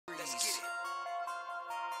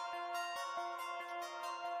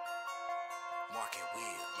Mark and Will,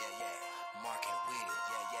 yeah, yeah. Mark and Will,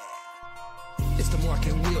 yeah, yeah. It's the Mark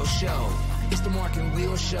and Will Show. It's the Mark and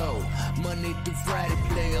Will Show. Monday through Friday,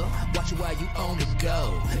 player. Watch it while you on the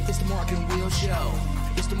go. It's the Mark and Will Show.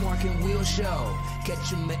 It's the Mark and Will Show.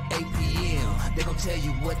 Catch them at 8 p.m. They gon' tell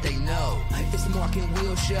you what they know. It's the Mark and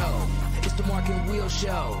Will Show. It's the Mark and Will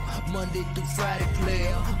Show. Monday through Friday,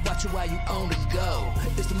 player. Watch it while you on the go.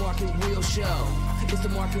 It's the Mark and Will Show. It's the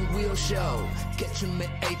Mark and Will Show. Catch them at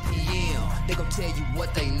 8 p.m. They gon' tell you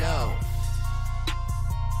what they know.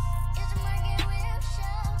 It's the Mark and Will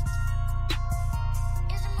Show.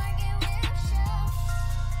 It's the Mark and Will Show.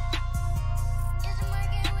 It's the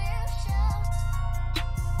Mark and Will Show.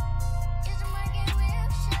 It's the Mark and Will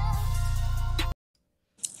Show.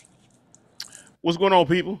 What's going on,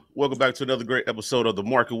 people? Welcome back to another great episode of the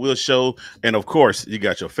Mark and Will Show. And of course, you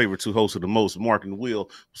got your favorite two hosts of the most, Mark and Will.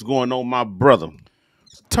 What's going on, my brother?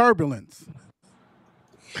 Turbulence.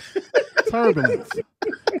 Turbulence.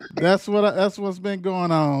 That's what's been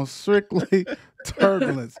going on. Strictly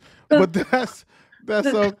turbulence. But that's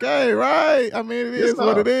okay, right? I mean, it is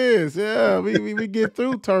what it is. Yeah, we get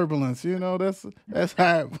through turbulence. You know, that's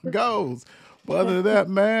how it goes. But other than that,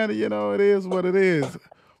 man, you know, it is what it is.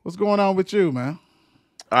 What's going on with you, man?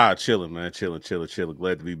 Chilling, man. Chilling.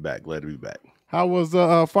 Glad to be back. How was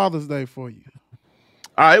Father's Day for you?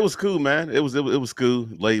 It was cool, man. It was cool.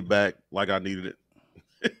 Laid back like I needed it.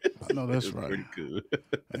 I know that's right. Pretty cool.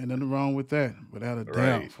 Ain't nothing wrong with that, without a doubt,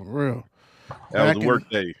 Right. for real. That was a work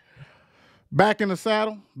day. Back in the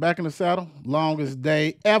saddle. Longest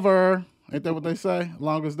day ever. Ain't that what they say?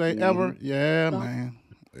 Longest day ever. Yeah, man.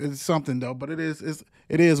 It's something though, but it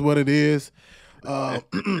is what it is. Glad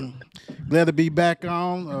to be back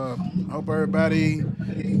on. Hope everybody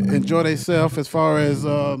enjoy themselves as far as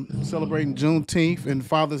celebrating Juneteenth and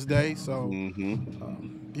Father's Day. So,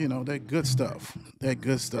 you know, that good stuff.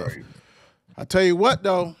 Right. I tell you what,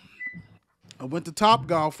 though, I went to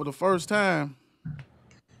Topgolf for the first time.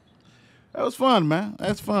 That was fun, man. That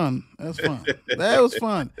was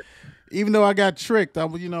fun. Even though I got tricked, I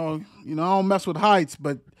don't mess with heights,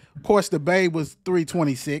 but of course the bay was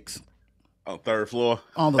 326. On third floor.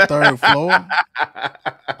 On the third floor.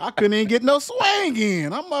 I couldn't even get no swing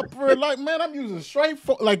in. I'm up for it like, man, I'm using straight,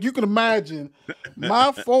 like you can imagine,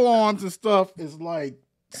 my forearms and stuff is like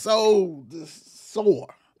so sore.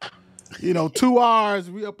 You know, 2 hours,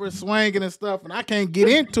 we up there swinging and stuff, and I can't get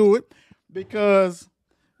into it because,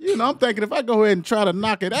 you know, I'm thinking if I go ahead and try to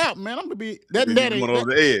knock it out, man, I'm gonna be that net ain't over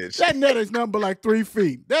the edge. That net is nothing but like 3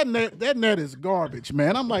 feet. That net is garbage,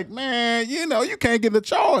 man. I'm like, man, you know, you can't get the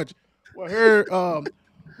charge. Well, here,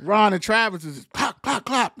 Ron and Travis is clap, clap,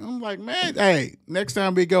 clap. I'm like, man, hey, next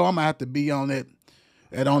time we go, I'm gonna have to be on that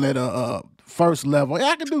first level. Yeah,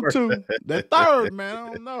 I can do 2. That third, man, I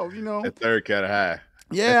don't know, you know. That third kind of high.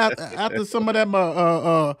 Yeah, after some of them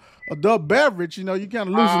adult beverage, you know, you kind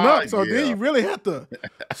of loosen up. So then you really have to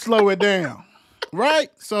slow it down, right?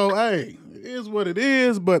 So hey, it is what it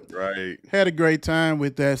is. But Right. had a great time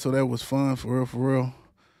with that, so that was fun for real.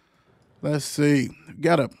 Let's see.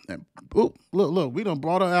 Look, we done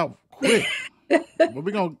brought her out quick. But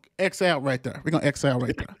we're going to X out right there.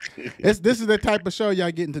 This is the type of show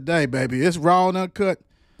y'all getting today, baby. It's raw and uncut,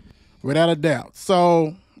 without a doubt.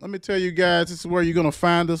 So let me tell you guys, this is where you're going to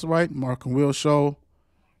find us, right? Mark and Will Show.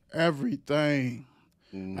 Everything.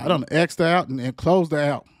 I done X'd out and closed her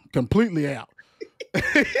out. Completely out.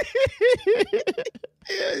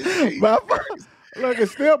 Look,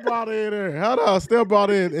 it's still brought in there. Hold on, still brought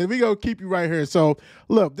in. And we going to keep you right here. So,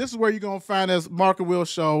 look, this is where you're going to find us, Mark and Will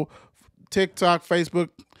Show, TikTok, Facebook,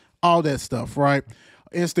 all that stuff, right?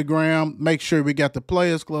 Instagram, make sure we got the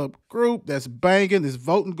Players Club group that's banging. There's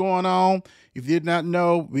voting going on. If you did not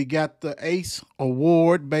know, we got the ACE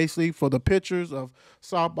Award, basically, for the pitchers of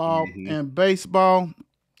softball and baseball.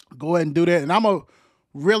 Go ahead and do that. And I'm going to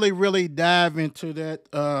really dive into that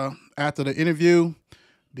after the interview,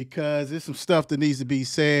 because there's some stuff that needs to be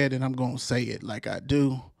said, and I'm going to say it like I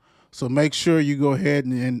do. So make sure you go ahead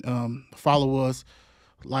and follow us,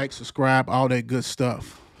 like, subscribe, all that good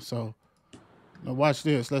stuff. So now watch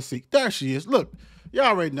this. Let's see. There she is. Look, you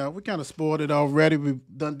already know. We kind of spoiled it already. We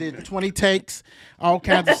done did 20 takes, all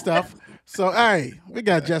kinds of stuff. So, hey, we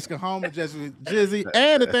got Jessica Holman, Jessica Jizzy.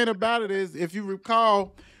 And the thing about it is, if you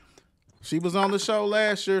recall, she was on the show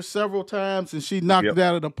last year several times, and she knocked it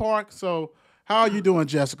out of the park. So, how are you doing,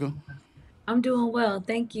 Jessica? I'm doing well.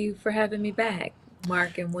 Thank you for having me back,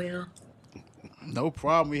 Mark and Will. No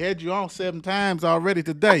problem. We had you on 7 times already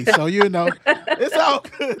today, so you know it's all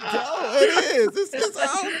good. Oh, it is. It's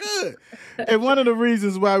all good. And one of the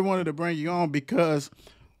reasons why we wanted to bring you on, because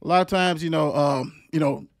a lot of times,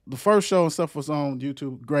 a the first show and stuff was on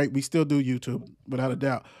YouTube. Great, we still do YouTube without a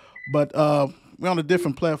doubt, but we're on a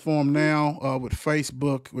different platform now with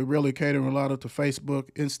Facebook. We're really catering a lot of to Facebook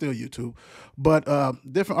and still YouTube, but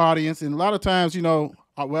different audience. And a lot of times,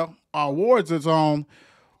 well, our awards is on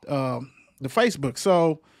the Facebook.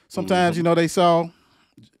 So sometimes, they saw,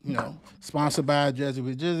 sponsored by Jazzy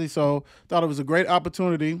with Jizzy. So thought it was a great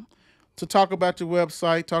opportunity to talk about your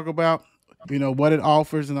website, talk about, what it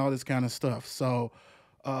offers and all this kind of stuff. So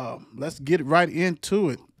let's get right into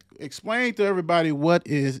it. Explain to everybody what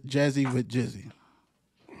is Jazzy with Jizzy.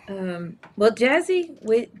 Well, Jazzy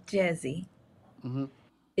with Jazzy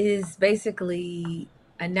is basically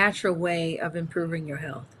a natural way of improving your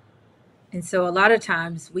health. And so a lot of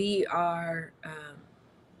times we are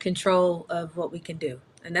control of what we can do.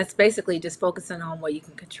 And that's basically just focusing on what you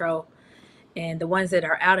can control. And the ones that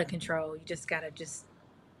are out of control, you just got to just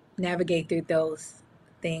navigate through those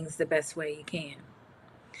things the best way you can.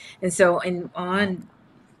 And so on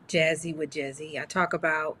Jazzy with Jazzy, I talk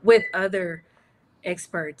about with other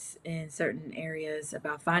experts in certain areas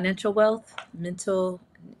about financial wealth, mental,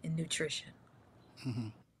 and nutrition.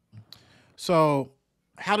 So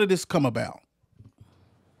how did this come about?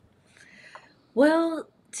 Well,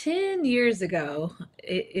 10 years ago,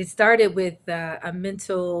 it started with a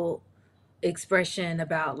mental expression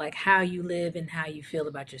about like how you live and how you feel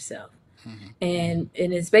about yourself. And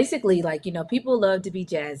it's basically like, people love to be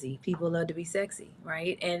jazzy, people love to be sexy,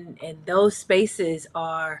 right? And those spaces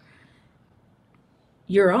are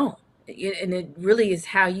your own. And it really is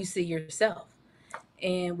how you see yourself.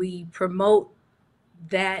 And we promote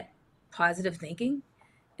that positive thinking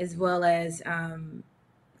as well as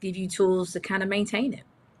give you tools to kind of maintain it.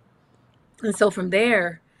 And so from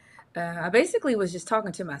there, I basically was just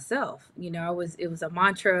talking to myself. It was a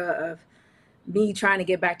mantra of me trying to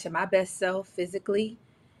get back to my best self physically.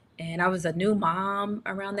 And I was a new mom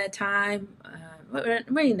around that time.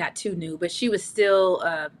 Maybe not too new, but she was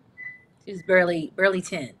barely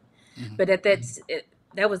 10. But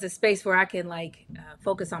that was a space where I can like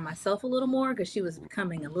focus on myself a little more because she was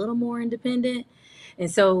becoming a little more independent. And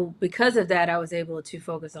so because of that, I was able to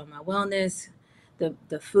focus on my wellness,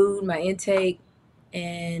 the food, my intake,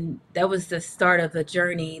 and that was the start of a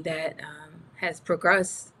journey that has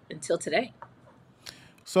progressed until today.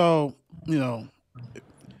 So, you know,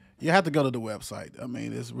 you have to go to the website. I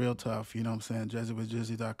mean, it's real tough. You know what I'm saying?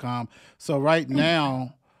 JazzyWithJizzy.com. So right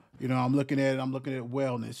now, I'm looking at it. I'm looking at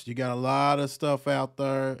wellness. You got a lot of stuff out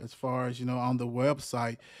there as far as, on the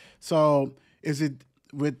website. So is it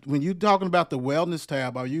when you talking about the wellness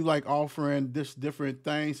tab, are you like offering this different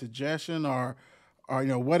things, suggestion or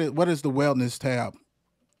what is the wellness tab?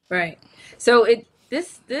 Right. So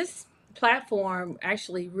this platform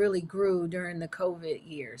actually really grew during the COVID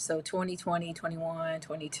year. So 2020, 21,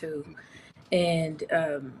 22, and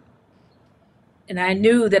and I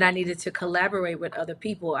knew that I needed to collaborate with other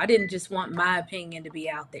people. I didn't just want my opinion to be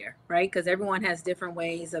out there, right? Because everyone has different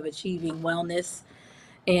ways of achieving wellness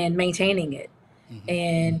and maintaining it.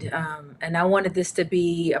 And I wanted this to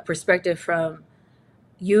be a perspective from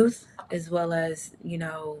youth as well as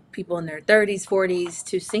people in their 30s, 40s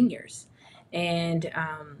to seniors, and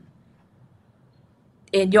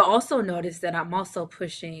and you'll also notice that I'm also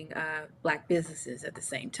pushing black businesses at the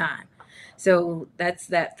same time. So that's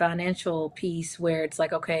that financial piece where it's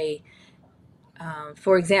like, okay,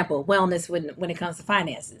 for example, wellness when it comes to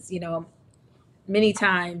finances. Many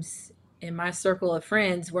times in my circle of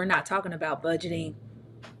friends, we're not talking about budgeting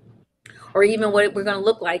or even what we're going to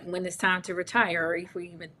look like when it's time to retire, or if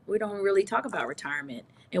we don't really talk about retirement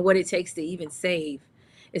and what it takes to even save.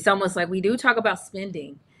 It's almost like we do talk about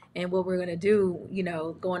spending and what we're going to do,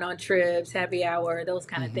 going on trips, happy hour, those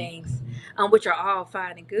kind of things, which are all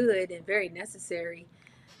fine and good and very necessary.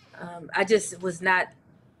 I just was not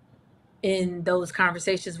in those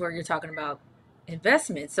conversations where you're talking about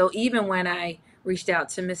investment. So even when I reached out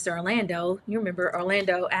to Mr. Orlando, you remember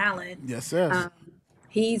Orlando Allen, Yes, yes. um,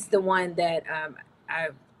 he's the one that I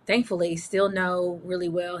thankfully still know really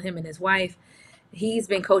well, him and his wife. He's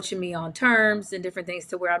been coaching me on terms and different things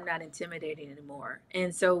to where I'm not intimidating anymore.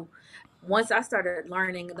 And so once I started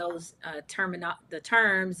learning those the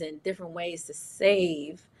terms and different ways to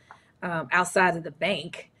save outside of the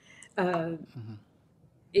bank, uh,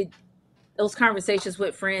 it those conversations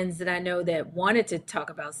with friends that I know that wanted to talk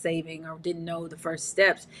about saving or didn't know the first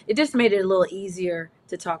steps, it just made it a little easier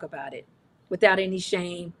to talk about it without any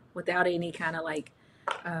shame, without any kind of like,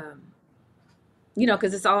 um,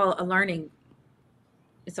 because it's all learning.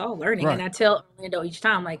 And Right. I tell Orlando each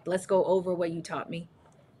time, like, let's go over what you taught me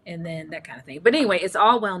and then that kind of thing. But anyway, it's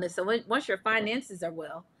all wellness. So once your finances are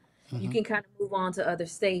well, you can kind of move on to other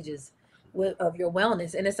stages. of your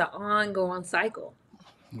wellness, and it's an ongoing cycle.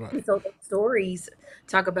 Right. And so those stories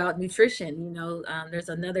talk about nutrition. There's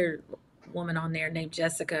another woman on there named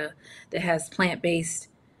Jessica that has plant-based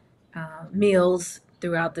meals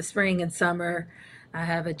throughout the spring and summer. I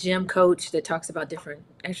have a gym coach that talks about different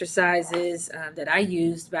exercises that I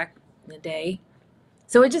used back in the day.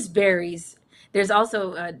 So it just varies. There's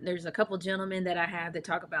also there's a couple gentlemen that I have that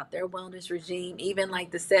talk about their wellness regime, even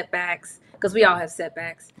like the setbacks, because we all have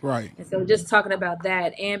setbacks. Right. And so just talking about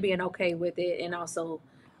that and being okay with it, and also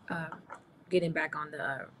uh, getting back on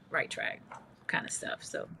the right track, kind of stuff.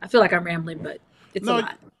 So I feel like I'm rambling, but it's a No,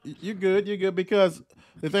 lot. you're good. You're good because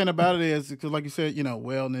the thing about it is because, like you said,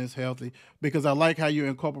 wellness, healthy. Because I like how you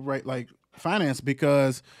incorporate like finance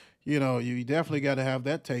because you definitely got to have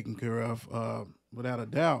that taken care of without a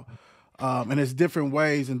doubt. And there's different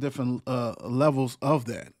ways and different levels of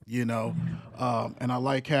that. And I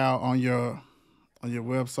like how on your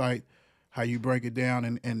website how you break it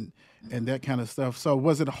down and that kind of stuff. So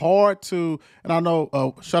was it hard to? And I know,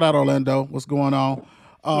 shout out Orlando, what's going on?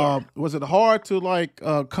 Yeah. Was it hard to like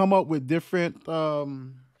come up with different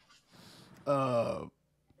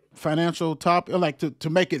financial topic, like to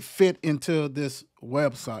make it fit into this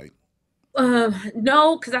website?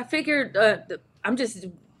 No, because I figured I'm just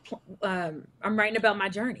I'm writing about my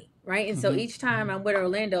journey, right? And so Hmm. each time I'm with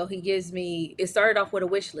Orlando, he gives me. It started off with a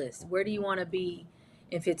wish list. Where do you want to be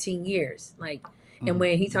in 15 years? Like, and Hmm.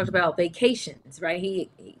 when he talked about vacations, right?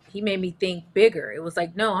 He made me think bigger. It was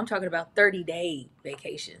like, no, I'm talking about 30-day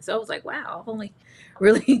vacation. So I was like, wow, I've only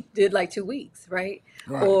really did like 2 weeks, right?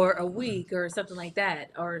 Right. Or a week or something like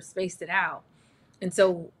that, or spaced it out. And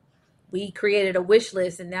so we created a wish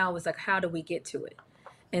list, and now it's like, how do we get to it?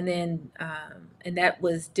 And then and that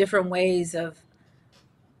was different ways of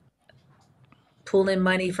pulling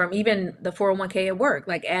money from even the 401k at work,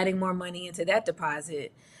 like adding more money into that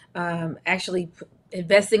deposit, actually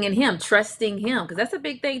investing in him, trusting him, because that's a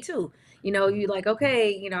big thing too. You like,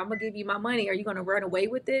 okay, I'm gonna give you my money. Are you gonna run away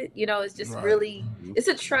with it? It's just Right. really, it's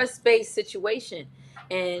a trust based situation,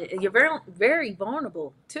 and you're very, very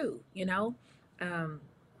vulnerable too. Um,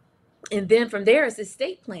 and then from there, it's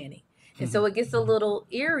estate planning. And Hmm. so it gets a little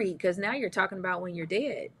eerie because now you're talking about when you're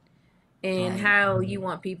dead and Right. how you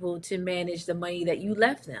want people to manage the money that you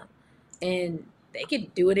left them. And they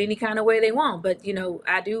can do it any kind of way they want. But,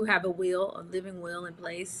 I do have a living will in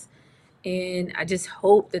place. And I just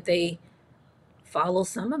hope that they follow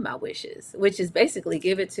some of my wishes, which is basically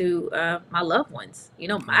give it to my loved ones, my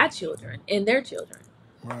Right. children and their children.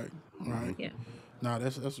 Right. Right. Yeah. No,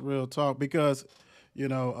 that's real talk because a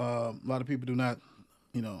lot of people do not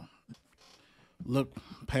you know look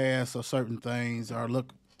past or certain things or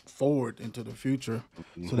look forward into the future.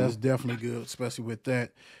 So Hmm. that's definitely good, especially with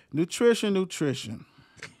that nutrition.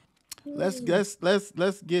 Let's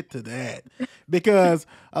get to that because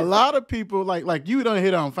a lot of people like you don't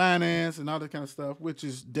hit on finance and all that kind of stuff, which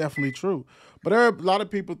is definitely true. But there are a lot of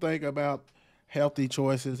people think about healthy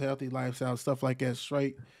choices, healthy lifestyle, stuff like that,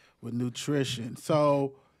 straight with nutrition.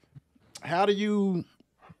 So how do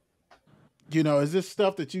is this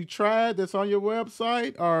stuff that you tried that's on your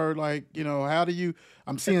website or like, how do you,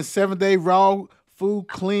 I'm seeing 7 day raw food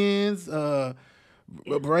cleanse,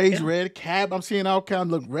 braised Yeah. red cap. I'm seeing all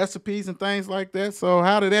kinds of recipes and things like that. So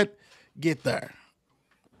how did that get there?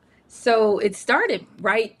 So it started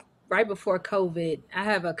right before COVID. I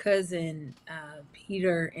have a cousin,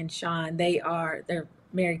 Peter and Sean. They're a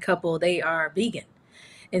married couple. They are vegan,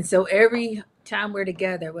 and so every time we're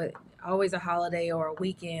together, with always a holiday or a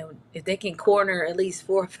weekend, if they can corner at least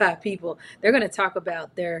 4 or 5 people, they're going to talk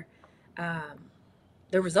about um,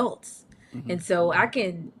 their results. Hmm. And so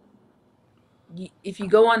if you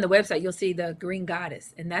go on the website, you'll see the Green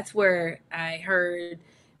Goddess, and that's where I heard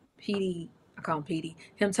Petey, I call him Petey,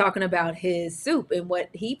 him talking about his soup and what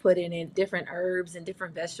he put in it, different herbs and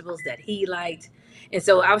different vegetables that he liked. And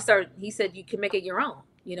so he said, you can make it your own.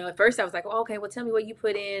 At first I was like, oh, okay, well, tell me what you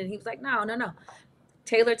put in. And he was like, no, no, no.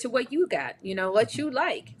 Tailor to what you got, what you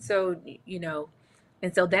like. So,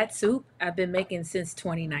 and so that soup I've been making since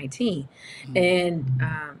 2019.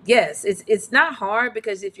 And yes, it's not hard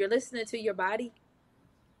because if you're listening to your body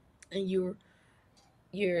and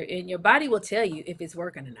your body will tell you if it's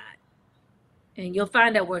working or not, and you'll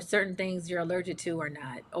find out where certain things you're allergic to or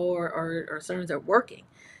not, or certain are working.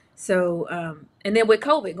 So, and then with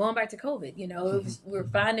COVID, going back to COVID, we're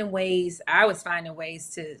finding ways. I was finding ways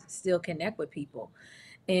to still connect with people,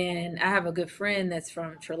 and I have a good friend that's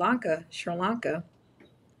from Sri Lanka,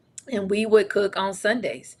 and we would cook on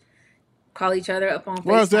Sundays, call each other up on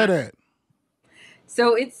Where's that FaceTime. at?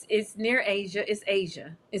 So it's near Asia. It's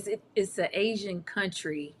Asia. It's an Asian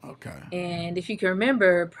country, Okay. and if you can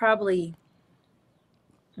remember, probably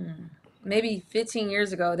maybe 15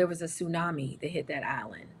 years ago, there was a tsunami that hit that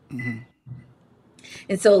island. Hmm.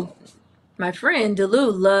 And so my friend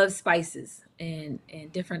Delu loves spices and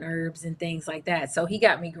different herbs and things like that. So he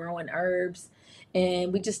got me growing herbs,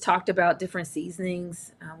 and we just talked about different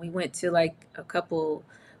seasonings. We went to like a couple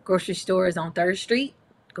grocery stores on Third Street,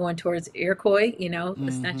 going towards Iroquois.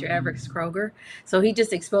 It's not your average Kroger. So he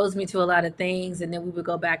just exposed me to a lot of things, and then we would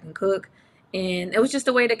go back and cook, and it was just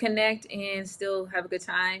a way to connect and still have a good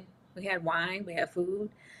time. We had wine, we had food.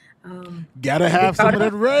 Gotta And we have some caught of that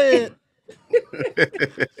up. red.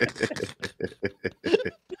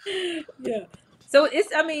 Yeah. So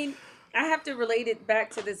I mean, I have to relate it back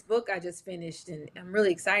to this book I just finished, and I'm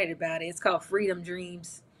really excited about it. It's called Freedom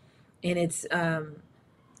Dreams, and it's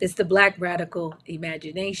the Black radical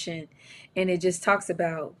imagination, and it just talks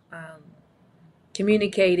about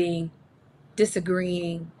communicating,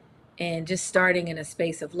 disagreeing, and just starting in a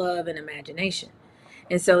space of love and imagination.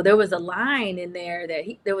 And so there was a line in there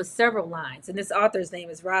there was several lines, and this author's name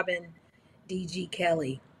is Robin D.G.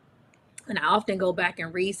 Kelly. And I often go back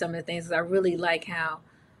and read some of the things 'cause I really like how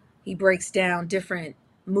he breaks down different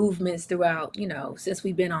movements throughout, since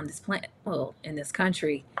we've been on this planet, well, in this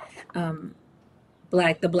country,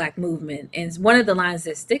 the black movement. And one of the lines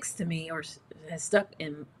that sticks to me or has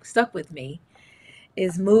stuck with me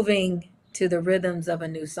is moving to the rhythms of a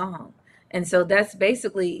new song. And so that's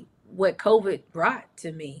basically what COVID brought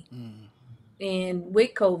to me. And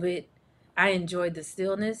with COVID, I enjoyed the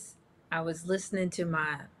stillness. I was listening to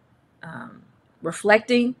my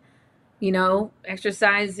reflecting,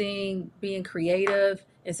 exercising, being creative.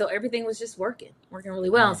 And so everything was just working really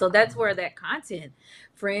well. And Right. so that's where that content,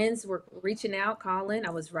 friends were reaching out, calling.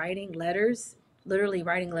 I was writing letters, literally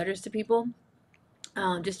writing letters to people,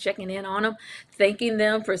 just checking in on them, thanking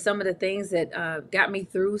them for some of the things that got me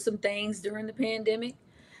through some things during the pandemic.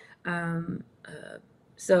 Um,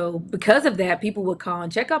 so because of that, people would call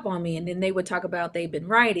and check up on me, and then they would talk about they've been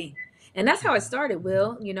writing. And that's how it started,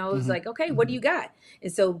 Will. It was Hmm. like, okay, what do you got?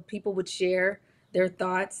 And so people would share their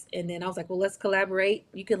thoughts. And then I was like, well, let's collaborate.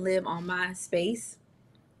 You can live on my space,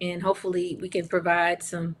 and hopefully we can provide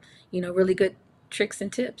some, really good tricks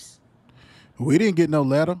and tips. We didn't get no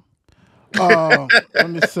letter. Let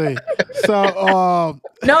me see. So,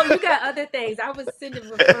 No, you got other things. I was sending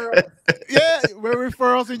referrals. yeah, we're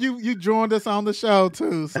referrals, and you joined us on the show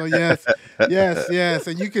too. So yes, yes, yes,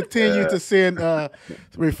 and you continue to send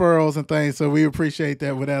referrals and things. So we appreciate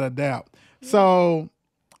that without a doubt. So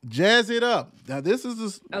jazz it up. Now this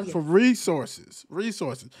is Oh, for yes.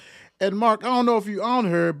 resources. And Mark, I don't know if you on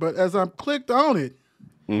her, but as I clicked on it,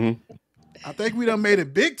 Mhm. I think we done made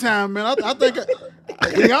it big time, man. I think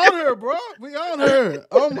we on her, bro. We on her.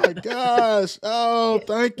 Oh my gosh. Oh,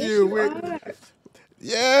 thank Yes, you. you are.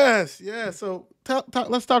 Yes, yes. So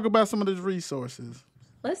let's talk about some of these resources.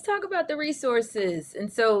 Let's talk about the resources.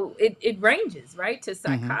 And so it ranges, right? To Hmm.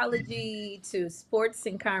 psychology, to sports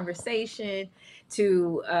and conversation,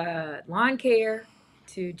 to lawn care,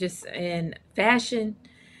 to just in fashion,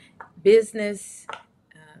 business,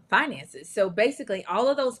 finances. So basically, all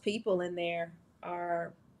of those people in there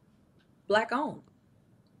are Black owned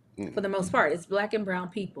for the most part. It's Black and brown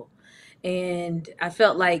people. And I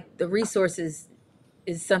felt like the resources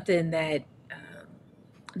is something that's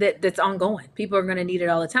ongoing. People are going to need it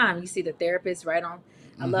all the time. You see the therapist right on.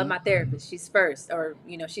 I love Hmm. my therapist. She's first, or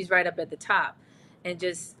she's right up at the top, and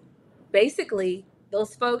just basically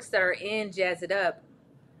those folks that are in Jazz It Up,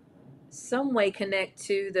 some way connect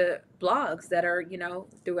to the blogs that are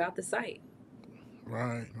throughout the site.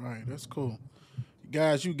 Right, right. That's cool.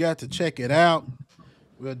 Guys, you got to check it out.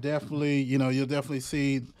 We'll definitely, you'll definitely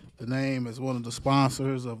see the name as one of the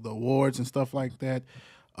sponsors of the awards and stuff like that.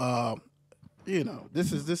 Uh,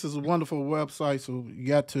 this is a wonderful website, so you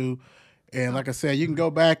got to, and like I said, you can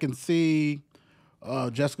go back and see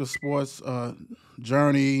Jessica Sports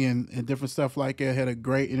journey and different stuff like that. Had a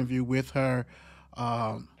great interview with her.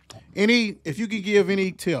 Um, if you could give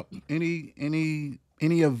any tip,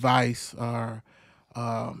 any advice, or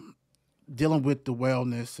dealing with the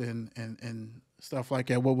wellness and stuff like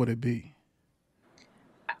that, what would it be?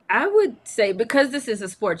 I would say, because this is a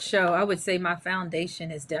sports show, I would say my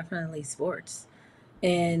foundation is definitely sports.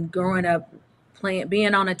 And growing up playing,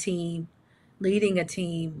 being on a team, leading a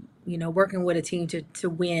team, working with a team to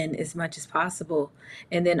win as much as possible.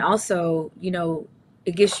 And then also,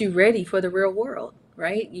 it gets you ready for the real world,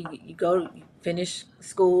 right? You go, you finish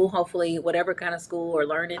school, hopefully whatever kind of school or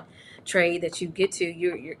learning trade that you get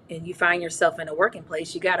to, and you find yourself in a working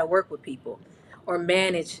place, you got to work with people or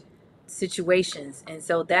manage situations. And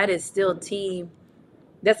so that is still team,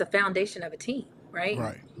 that's a foundation of a team, right?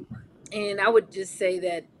 Right. And I would just say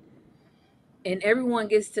that and everyone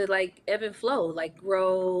gets to like ebb and flow, like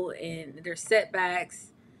grow, and there's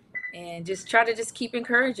setbacks, and just try to just keep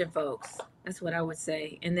encouraging folks. That's what I would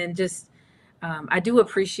say. And then just I do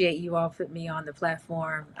appreciate you all put me on the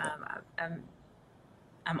platform.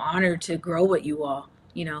 I'm honored to grow with you all.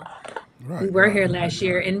 You know, we Right, were right. here last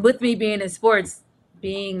year, and with me being in sports,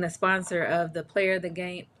 being the sponsor of the Player of the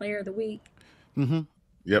Game, Player of the Week. Mm-hmm.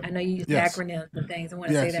 Yep. I know you use Yes. acronyms and things. I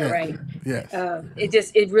want to say Yes. that Yes. right.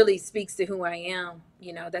 Yes. It really speaks to who I am.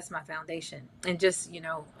 You know, that's my foundation, and just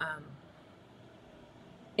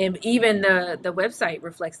and even the website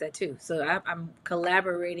reflects that too. So I'm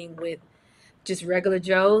collaborating with just regular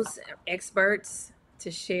Joes, experts,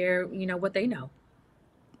 to share what they know.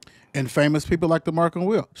 And famous people like the Mark and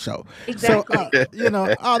Will show. So, Exactly.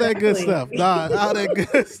 all that good Exactly. stuff. Nah, all that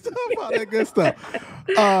good stuff. All that good stuff.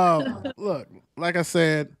 Look, like I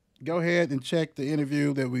said, go ahead and check the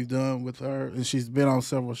interview that we've done with her, and she's been on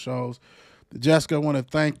several shows. Jessica, I want to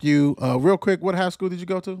thank you. Real quick, what high school did you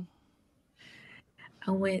go to?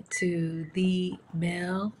 I went to wait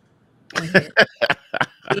a minute,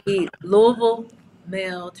 the Louisville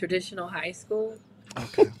Male Traditional High School,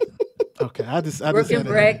 Okay. Okay. I just Brook had and to have.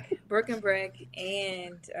 Breck, Brook and Breck,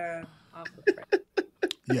 and off of Breck.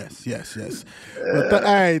 Yes, yes, yes. Well,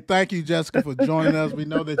 hey, thank you, Jessica, for joining us. We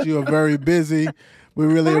know that you are very busy. We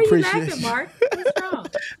really Why are you appreciate laughing, you. Mark? What's wrong?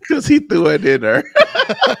 Because he threw it in there.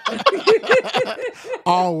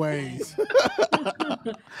 Always.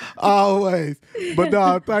 Always.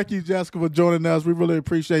 But thank you, Jessica, for joining us. We really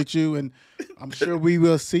appreciate you, and I'm sure we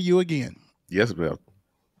will see you again. Yes, ma'am.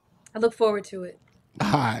 I look forward to it.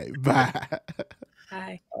 All right, bye.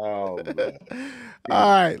 Hi. Oh man.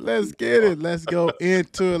 All right, let's get it. Let's go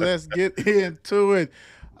into it. Let's get into it.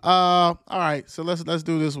 All right, so let's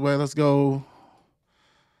do this way. Let's go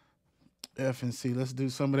F and C. Let's do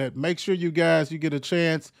some of that. Make sure you guys you get a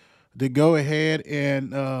chance to go ahead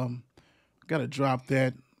and gotta drop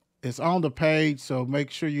that. It's on the page, so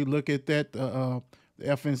make sure you look at that. The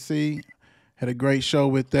FNC had a great show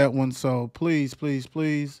with that one, so please, please,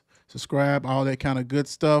 please subscribe. All that kind of good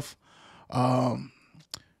stuff.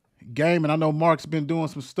 Gaming. I know Mark's been doing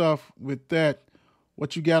some stuff with that.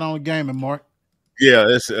 What you got on gaming, Mark? Yeah,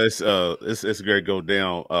 it's great to go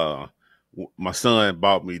down. My son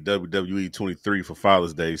bought me WWE 23 for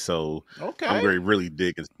Father's Day, so I'm Okay. great really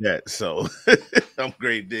digging that. So I'm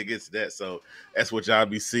great digging that. So that's what y'all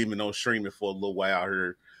be seeing me on streaming for a little while out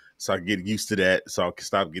here, so I can get used to that, so I can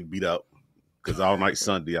stop getting beat up. Because all night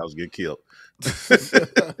Sunday I was getting killed.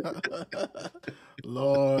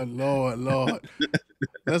 Lord, Lord, Lord.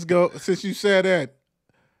 Let's go. Since you said that,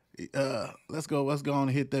 let's go. Let's go on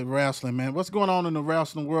and hit that wrestling, man. What's going on in the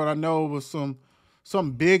wrestling world? I know it was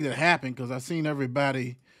something big that happened because I seen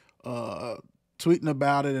everybody uh, tweeting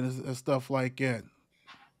about it and stuff like that.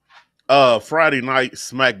 Friday night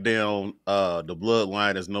SmackDown, the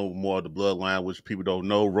Bloodline is no more the Bloodline, which people don't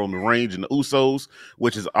know. Roman Reigns and the Usos,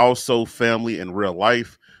 which is also family in real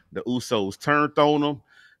life. The Usos turned on them.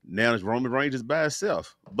 Now it's Roman Reigns is by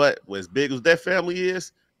himself. But as big as that family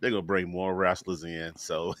is, they're gonna bring more wrestlers in,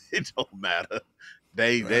 so it don't matter.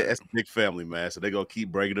 Right. That's a big family, man. So they're gonna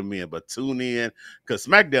keep bringing them in. But tune in because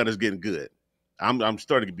SmackDown is getting good. I'm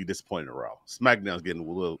starting to be disappointed in Raw. SmackDown's getting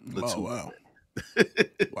little Oh too wow,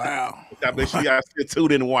 good. wow. I make sure y'all still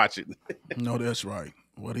tune in and watch it. No, that's right.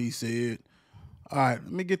 What he said. All right,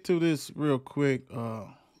 let me get to this real quick.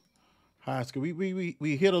 High school. We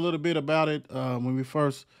hit a little bit about it when we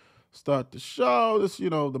first start the show. This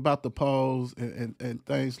about the polls and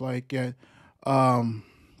things like that. Um,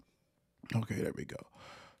 okay, there we go.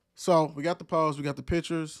 So we got the polls, we got the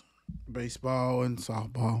pictures, baseball and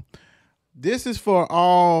softball. This is for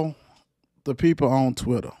all the people on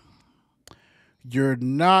Twitter. You're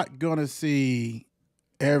not gonna see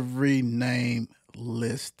every name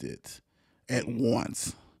listed at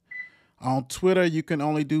once. On Twitter, you can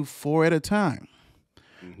only do 4 at a time.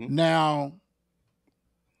 Mm-hmm. Now,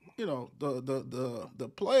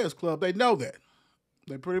 the Players Club, they know that.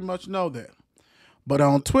 They pretty much know that. But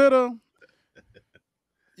on Twitter,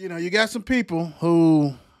 you got some people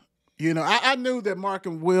who, I knew that Mark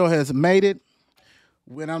and Will has made it.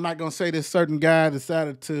 When I'm not gonna say this certain guy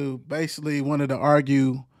decided to basically wanted to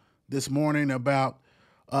argue this morning about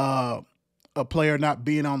a player not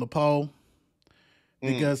being on the poll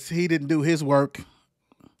because he didn't do his work.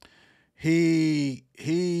 He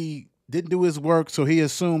didn't do his work, so he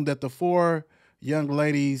assumed that the 4 young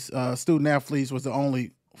ladies, student athletes, was the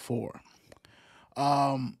only 4.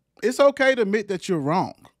 It's okay to admit that you're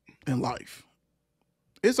wrong in life.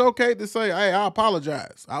 It's okay to say, "Hey, I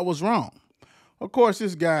apologize. I was wrong." Of course,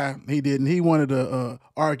 this guy, he didn't. He wanted to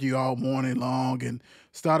argue all morning long and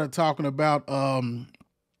started talking about,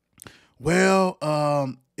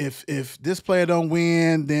 if this player don't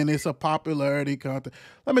win, then it's a popularity contest.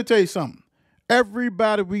 Let me tell you something.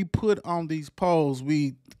 Everybody we put on these polls,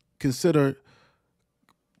 we consider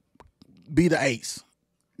be the ace.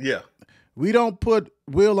 Yeah. We don't put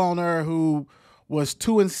Will on there who was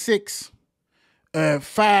 2-6,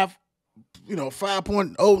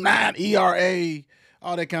 5.09 ERA,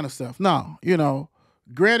 all that kind of stuff. No,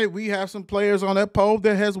 granted, we have some players on that poll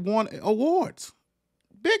that has won awards.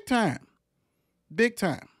 Big time. Big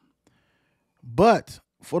time. But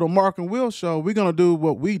for the Mark and Will show, we're going to do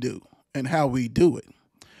what we do and how we do it.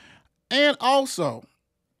 And also,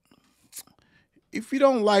 if you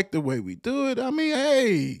don't like the way we do it, I mean,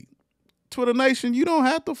 hey, Twitter Nation, you don't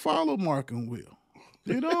have to follow Mark and Will.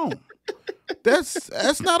 You don't.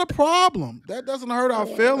 That's not a problem. That doesn't hurt our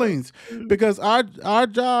feelings because our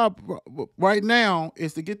job right now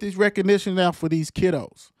is to get this recognition out for these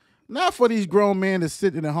kiddos, not for these grown men that's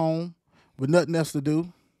sitting at home with nothing else to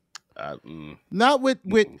do. Not with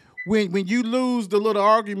when you lose the little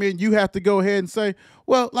argument, you have to go ahead and say,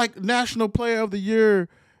 well, like National Player of the Year,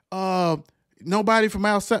 nobody from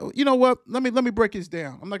outside. You know what? Let me break this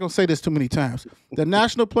down. I'm not gonna say this too many times. The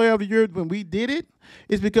National Player of the Year, when we did it,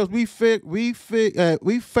 is because we felt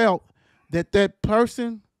that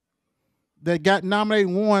person that got nominated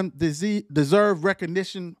and won deserved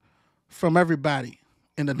recognition from everybody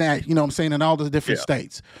in the you know what I'm saying, in all the different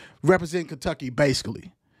states, representing Kentucky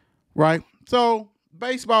basically, right? So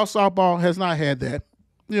baseball, softball has not had that,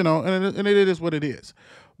 and it is what it is.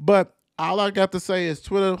 But all I got to say is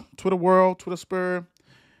Twitter World, Twitter Spur.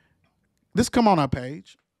 Just come on our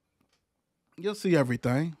page. You'll see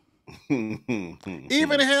everything.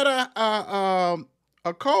 Even had a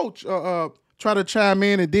coach try to chime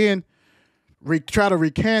in and then try to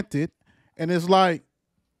recant it, and it's like,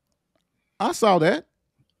 I saw that,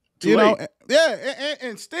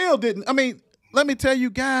 and still didn't. I mean, let me tell you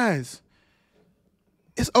guys,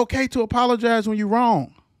 it's okay to apologize when you're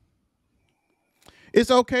wrong.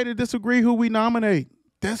 It's okay to disagree who we nominate.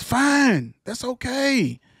 That's fine. That's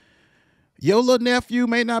okay. Your little nephew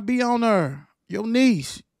may not be on there. Your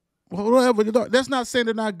niece, whatever. That's not saying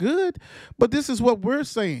they're not good, but this is what we're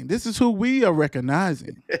saying. This is who we are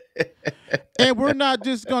recognizing. And we're not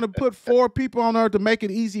just going to put 4 people on there to make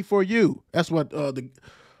it easy for you. That's what the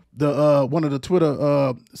one of the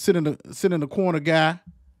Twitter sit in the corner guy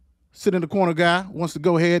wants to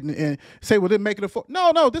go ahead and say, well, they're making it for.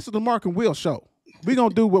 No, this is the Mark and Will show. We're going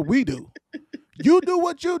to do what we do. You do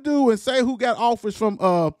what you do and say who got offers from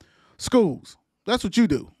schools. That's what you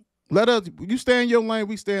do. You stay in your lane,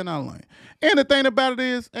 we stay in our lane. And the thing about it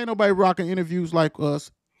is, ain't nobody rocking interviews like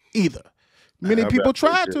us either. Many people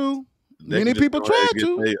try to. Many people try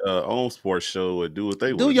to. Their own sports show or do what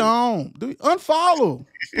they want. Do your own. Unfollow,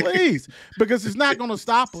 please, because it's not going to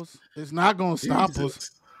stop us. It's not going to stop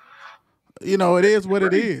us. It is what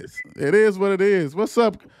it is. It is what it is. What's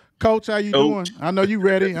up, Coach? How you doing? I know you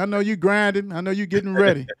ready. I know you grinding. I know you getting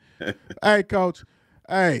ready. Hey, Coach.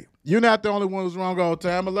 Hey, you're not the only one who's wrong all the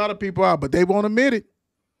time. A lot of people are, but they won't admit it.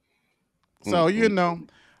 So,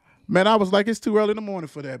 man, I was like, it's too early in the morning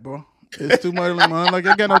for that, bro. It's too much in the morning. Like,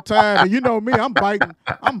 I got no time. And you know me, I'm biting.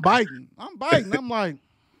 I'm like,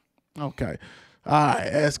 okay. All right,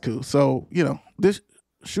 that's cool. So, this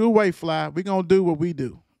sure way, Fly. We're going to do what we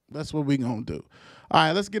do. That's what we're going to do. All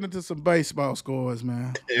right, let's get into some baseball scores,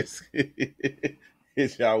 man.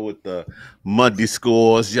 Hit y'all with the Monday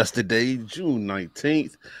scores yesterday, June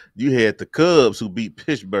 19th. You had the Cubs who beat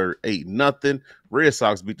Pittsburgh 8-0. Red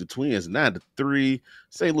Sox beat the Twins 9-3.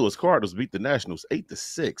 St. Louis Cardinals beat the Nationals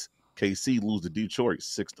 8-6. KC lose to Detroit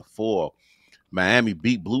 6-4. Miami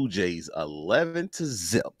beat Blue Jays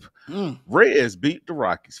 11-0. Reds beat the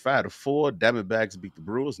Rockies 5-4. Diamondbacks beat the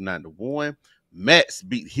Brewers 9-1. Mets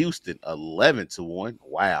beat Houston 11-1.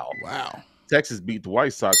 Wow. Texas beat the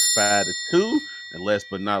White Sox 5-2. And last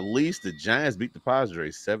but not least, the Giants beat the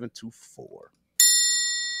Padres 7-4.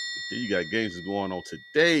 Then you got games that's going on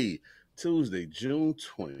today, Tuesday, June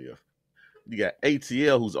 20th. You got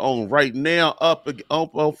ATL who's on right now up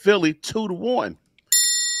on Philly 2-1.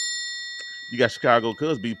 You got Chicago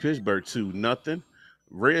Cubs beat Pittsburgh 2-0.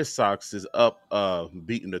 Red Sox is up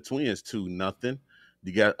beating the Twins 2-0.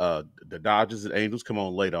 You got the Dodgers and Angels come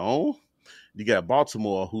on later on. You got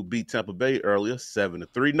Baltimore who beat Tampa Bay earlier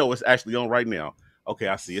 7-3. No, it's actually on right now. Okay,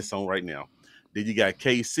 I see it's on right now. Then you got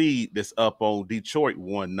KC that's up on Detroit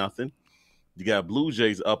 1-0. You got Blue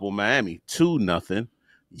Jays up on Miami 2-0.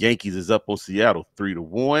 Yankees is up on Seattle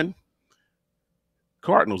 3-1.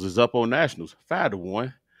 Cardinals is up on Nationals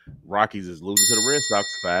 5-1. Rockies is losing to the Red Sox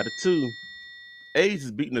 5-2. A's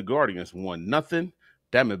is beating the Guardians 1-0.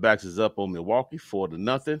 Diamondbacks is up on Milwaukee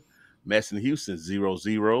 4-0. Mets and Houston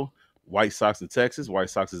 0-0. White Sox in Texas. White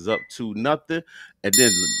Sox is up 2-0. And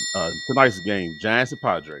then tonight's game, Giants and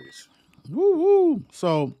Padres. Woo woo.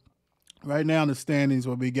 So right now in the standings,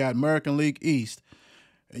 what we got American League East.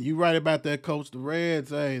 And you right about that, Coach. The Reds,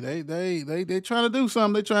 hey, they trying to do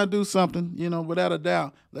something. They trying to do something, without a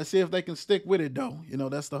doubt. Let's see if they can stick with it, though.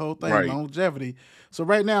 That's the whole thing, Right. longevity. So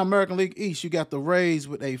right now, American League East, you got the Rays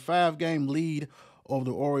with a 5-game lead over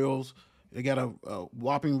the Orioles. They got a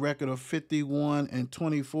whopping record of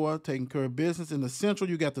 51-24, taking care of business. In the Central,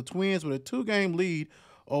 you got the Twins with a 2-game lead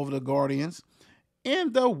over the Guardians.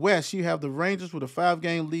 In the West, you have the Rangers with a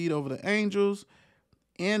 5-game lead over the Angels.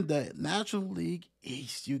 In the National League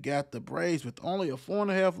East, you got the Braves with only a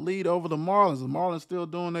 4.5 lead over the Marlins. The Marlins still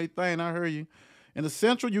doing their thing. I heard you. In the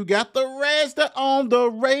Central, you got the Reds that on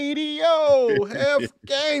the radio.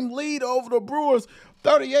 Half-game lead over the Brewers,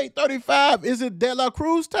 38-35. Is it De La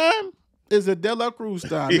Cruz time? Is it De La Cruz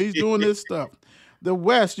time? He's doing this stuff. The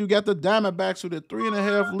West, you got the Diamondbacks with a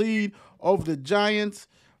 3.5 lead over the Giants.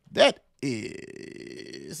 That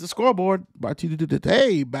is the scoreboard brought to you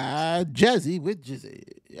today by Jazzy with Jizzy.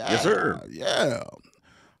 Yeah, Yes, sir. Yeah.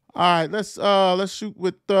 All right, let's shoot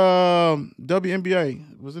with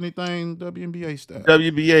WNBA. Was anything WNBA stuff?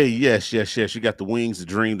 WBA, yes. You got the Wings, the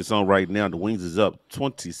Dream that's on right now. The Wings is up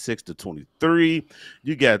 26-23.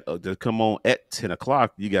 You got to come on at 10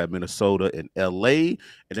 o'clock. You got Minnesota and LA. And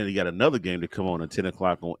then you got another game to come on at 10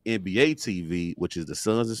 o'clock on NBA TV, which is the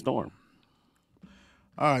Suns and Storm.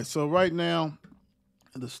 All right, so right now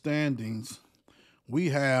in the standings, we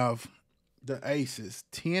have the Aces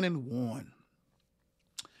 10-1.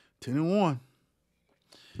 10-1.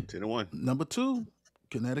 10-1. Number 2,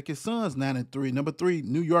 Connecticut Suns 9-3. Number 3,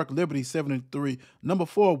 New York Liberty 7-3. Number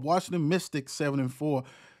 4, Washington Mystics 7-4.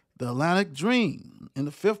 The Atlantic Dream in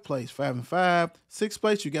the 5th place 5-5. 6th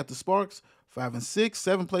place you got the Sparks 5-6.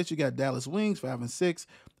 7th place you got Dallas Wings 5-6.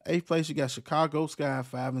 8th place you got Chicago Sky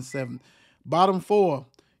 5-7. Bottom 4,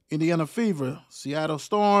 Indiana Fever, Seattle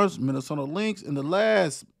Stars, Minnesota Lynx, and the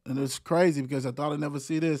last, and it's crazy because I thought I'd never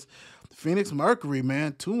see this, Phoenix Mercury,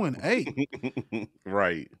 man, 2-8.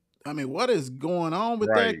 Right. I mean, what is going on with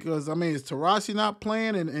that? Right. Because I mean, is Tarashi not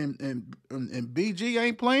playing and BG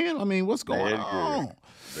ain't playing? I mean, what's going on?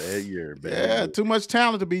 Bad year. Yeah, too much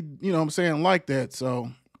talent to be, like that.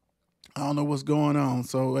 So I don't know what's going on.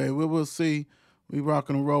 So hey, we will see. We rock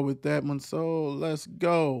and roll with that one. So let's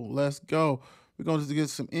go. We're going to get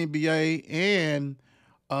some NBA and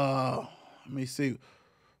let me see.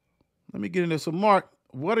 Let me get into some. Mark,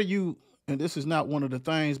 what are you? And this is not one of the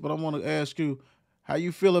things, but I want to ask you how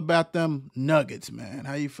you feel about them Nuggets, man.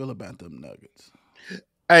 How you feel about them Nuggets?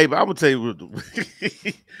 Hey, but I'm gonna tell you,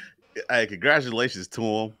 hey, congratulations to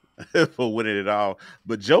him for winning it all.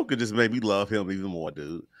 But Joker just made me love him even more,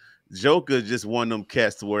 dude. Joker just one of them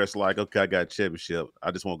cats to where it's like, okay, I got a championship. I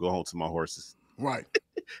just want to go home to my horses. Right.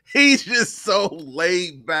 He's just so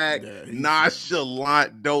laid back, Yeah,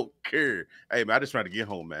 nonchalant, don't care. Hey, man, I just trying to get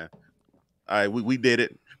home, man. All right, we did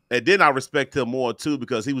it. And then I respect him more, too,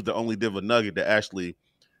 because he was the only Denver Nugget that actually,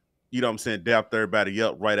 dapped everybody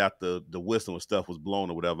up right after the whistle and stuff was blown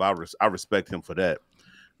or whatever. I respect him for that.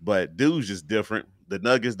 But dude's just different. The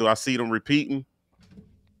Nuggets, do I see them repeating?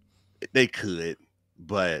 They could,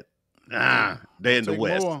 but they're in the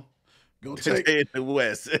West. They're in the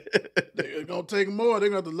West. They're gonna take more. They're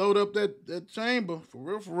gonna have to load up that chamber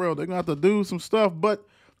for real. They're gonna have to do some stuff, but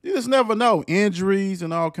you just never know. Injuries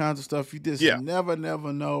and all kinds of stuff. You just never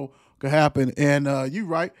know could happen. And you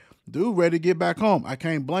right, dude, ready to get back home. I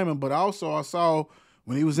can't blame him. But also I saw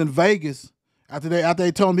when he was in Vegas after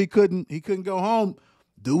they told him he couldn't go home.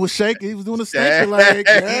 Dude was shaking. He was doing a stinking leg.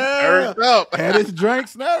 Yeah. Up. Had his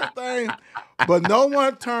drinks and everything. But no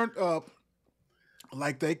one turned up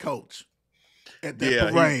like they coach at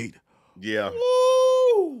that parade.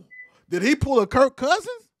 Woo! Did he pull a Kirk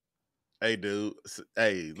Cousins? Hey, dude.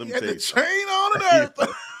 Hey, let me He tell had you. the chain on and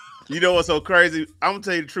everything. You know what's so crazy? I'm gonna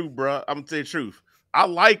tell you the truth, bro. I'm gonna tell you the truth. I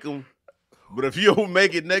like him, but if you don't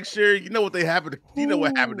make it next year, you know what happened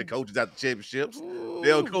to coaches at the championships.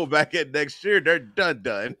 They'll go back at next year. They're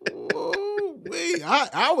done.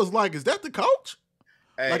 I was like, is that the coach?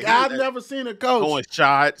 Hey, Like I've never seen a coach throwing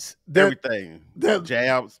shots, everything,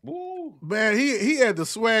 jabs. Woo. Man, he had the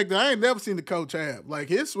swag that I ain't never seen the coach have. Like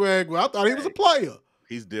his swag, well, I thought he was a player.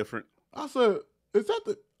 He's different. I said, is that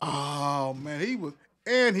the? Oh man, he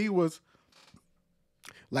was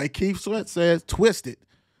like Keith Sweat says, twisted.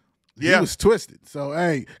 Yeah, he was twisted. So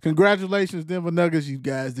hey, congratulations, Denver Nuggets. You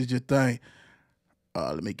guys did your thing.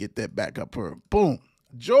 Let me get that back up here. Boom.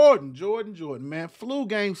 Jordan, man. Flu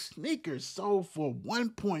game sneakers sold for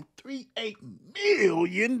 $1.38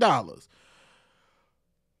 million.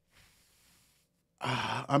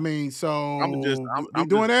 I mean, so we doing I'm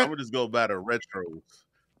that? gonna just go by the retros. We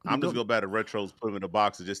I'm just do go by the retros, put them in the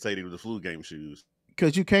box, and just say they were the flu game shoes.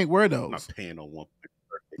 because you can't wear I'm not those. paying on one.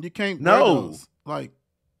 You can't wear No, those. Like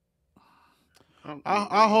I'm,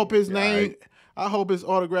 I hope his yeah, name, I hope his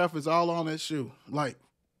autograph is all on that shoe, like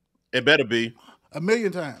it better be. a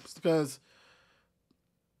million times, because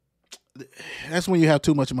that's when you have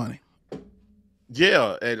too much money.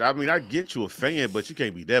 Yeah, and I mean, I get you a fan, but you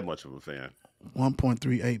can't be that much of a fan.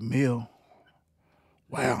 1.38 mil.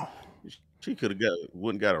 Wow. She could have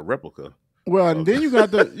wouldn't got a replica. Well, and then you got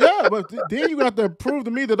the but then you got to prove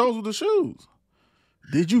to me that those were the shoes.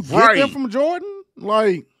 Did you get them Right. from Jordan?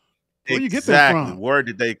 Like, where you get them Exactly. from? Where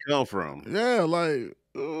did they come from? Yeah, like,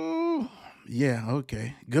 yeah,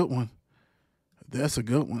 okay, good one. That's a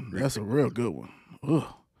good one. That's a real good one. Ugh.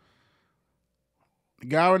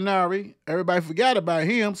 Gallinari, everybody forgot about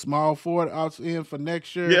him. Small forward out in for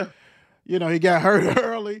next year. Yeah. You know, he got hurt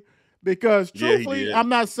early because Yeah, he truthfully, did. I'm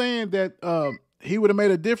not saying that he would have made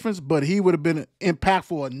a difference, but he would have been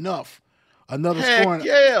impactful enough. Another Heck scoring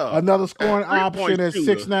yeah. option Three-point at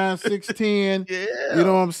shooter. 6'9", 6'10". Yeah. You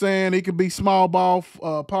know what I'm saying? He could be small ball,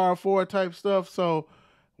 power forward type stuff. So,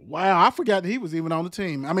 wow, I forgot that he was even on the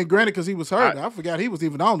team. I mean, granted, because he was hurt, I forgot he was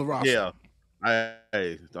even on the roster. Yeah.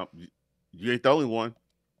 Hey, you ain't the only one.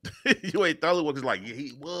 You ain't the only one. Cause like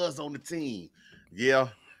he was on the team. Yeah,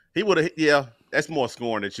 he would have. Yeah, that's more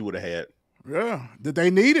scoring that you would have had. Yeah, that they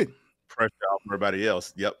needed. Pressure off everybody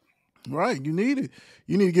else. Yep. Right, you need it.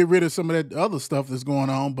 You need to get rid of some of that other stuff that's going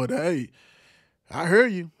on. But hey, I hear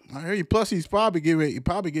you. Plus, he's probably getting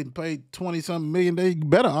paid 20-something million. They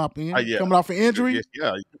better opt in. Yeah. Coming off an injury. Yes,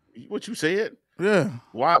 yeah. What you said? Yeah.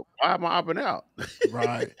 Why am I opting out?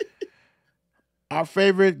 Right. Our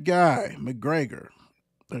favorite guy, McGregor,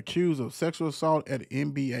 accused of sexual assault at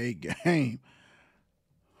an NBA game.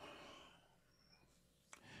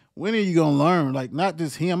 When are you gonna learn? Like, not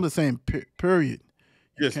just him. I'm just saying, period.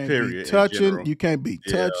 Just Can't period. be in touching. general. You can't be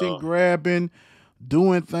touching, Yeah. grabbing,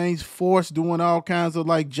 doing things, doing all kinds of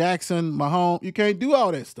like Jackson, Mahomes. You can't do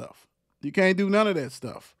all that stuff. You can't do none of that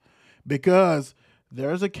stuff because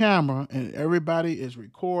there's a camera and everybody is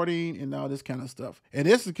recording and all this kind of stuff. And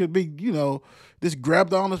this could be, this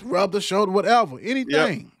grabbed on us, rubbed the shoulder, whatever,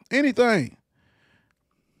 anything.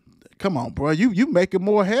 Come on, bro. You making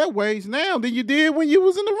more headways now than you did when you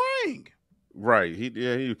was in the ring. Right.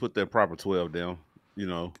 He put that proper 12 down.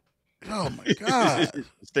 Oh my God.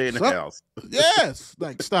 Stay in the house. Yes.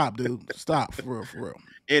 Like, stop, dude. Stop. For real.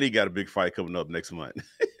 And he got a big fight coming up next month.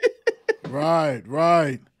 Right.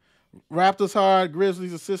 Raptors hard,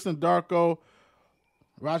 Grizzlies assistant Darko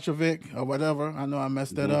Rachovic or whatever. I know I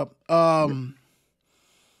messed that up.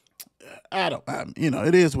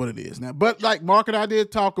 It is what it is now. But like Mark and I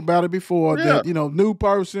did talk about it before that, new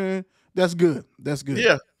person, that's good. That's good.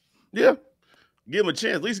 Yeah. Yeah. Give him a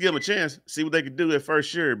chance. At least give him a chance. See what they can do that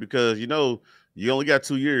first year because, you only got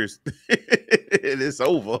 2 years and it's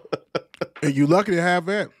over. And you lucky to have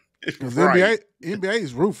that. Because Right. NBA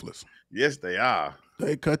is ruthless. Yes, they are.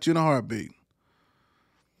 They cut you in a heartbeat.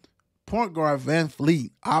 Point guard Van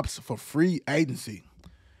Fleet opts for free agency.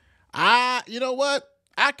 You know what?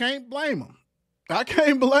 I can't blame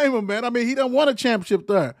him. Man. I mean, he done won a championship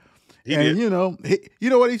there. He did. You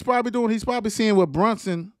know what he's probably doing? He's probably seeing what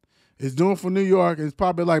Brunson is doing for New York. It's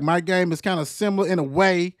probably like my game is kind of similar in a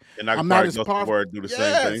way. And I I'm can not probably as go powerful. somewhere and do the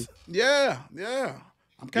same thing. Yeah.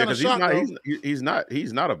 I'm kind of shocked. He's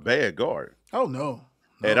not a bad guard Oh no.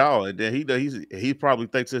 at all. And then he probably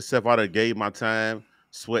thinks to himself, I done gave my time,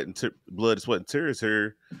 sweat and blood, sweat and tears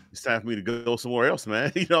here. It's time for me to go somewhere else,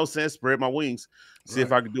 man. You know what I'm saying? Spread my wings, see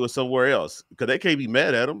if I can do it somewhere else. Because they can't be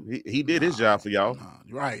mad at him. He did his job for y'all.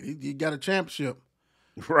 Right. He got a championship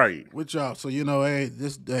Right. with y'all. So, hey,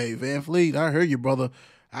 Van Fleet, I hear you, brother.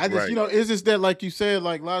 I just, Right. it's just that, like you said,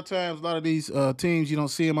 like a lot of times, a lot of these teams, you don't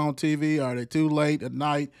see them on TV, or they're too late at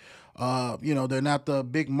night. They're not the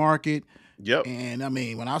big market. Yep. And I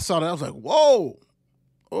mean, when I saw that, I was like, whoa.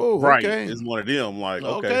 Oh, Right. okay. It's one of them. Like,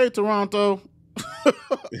 Okay, Toronto. I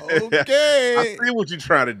Okay. see what you're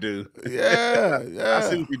trying to do. Yeah. I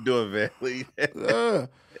see what you're doing, Van. Yeah.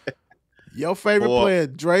 Your favorite player,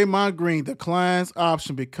 Draymond Green, declines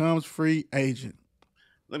option, becomes free agent.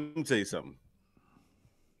 Let me tell you something.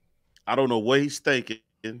 I don't know what he's thinking,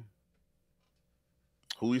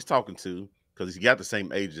 who he's talking to, because he's got the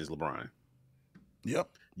same age as LeBron. Yep.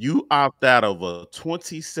 You opt out of a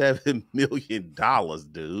 $27 million,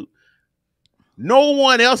 dude. No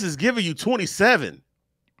one else is giving you 27.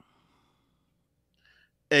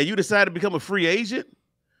 and you decide to become a free agent,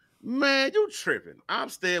 man, you tripping. I'm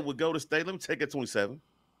staying with Golden State. Let me take that 27.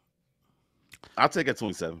 I'll take that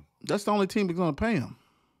 27. That's the only team that's going to pay him.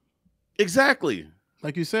 Exactly.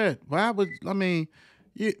 Like you said, like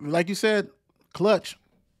you said, Clutch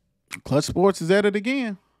Sports is at it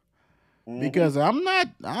again. Because I'm not.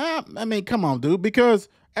 I mean, come on, dude. Because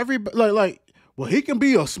everybody well, he can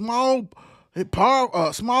be a small ball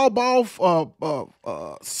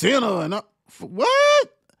center and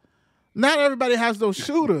what? Not everybody has those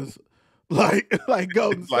shooters like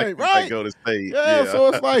Golden State, right? Like Golden State, yeah. So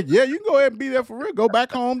it's like, yeah, you can go ahead and be there for real. Go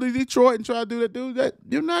back home to Detroit and try to do that, dude. That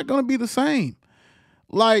you're not going to be the same.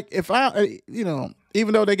 Like if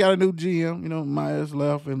even though they got a new GM, Myers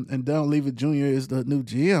left and Don Leavitt Jr. is the new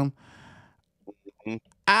GM.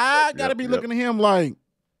 I gotta be looking at him like,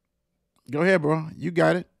 go ahead, bro. You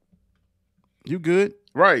got it. You good.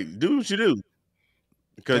 Right. Do what you do.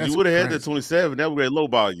 Because you would have had that 27. That would be a low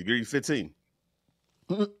ball. You give you 15.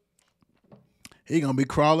 He gonna be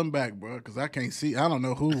crawling back, bro, because I can't see. I don't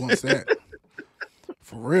know who wants that.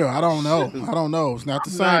 For real. I don't know. It's not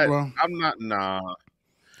the same, bro. I'm not. Nah.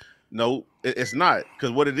 No, it's not.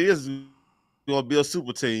 Because what it is going to be a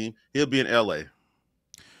super team. He'll be in LA.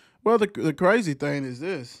 Well, the crazy thing is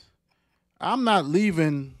this. I'm not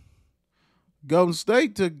leaving Golden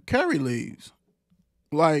State till Curry leaves.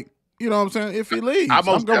 Like, you know what I'm saying? If he leaves. I'm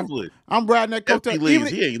riding that coattail. If he leaves,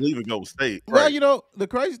 he ain't leaving Golden State. Well, right. The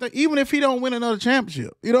crazy thing, even if he don't win another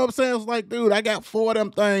championship, you know what I'm saying? It's like, dude, I got 4 of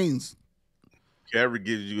them things. Curry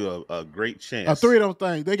gives you a great chance. 3 of them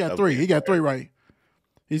things. They got 3. He got 3 right.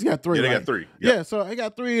 He's got 3. Yeah, they right? got 3. Yep. Yeah, so I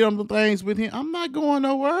got 3 of them things with him. I'm not going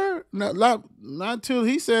nowhere. Not until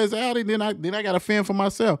he says out, and then I got to fend for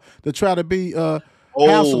myself to try to be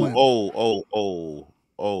hustling. Hold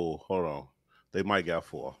on. They might got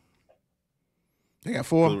 4. They got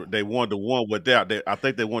 4. So they won the one without. I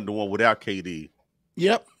think they won the one without KD.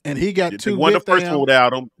 Yep, and he got 2. They won the first one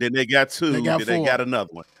without him. Then they got 2. They got then 4. they got another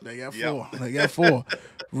one. They got 4. They got 4.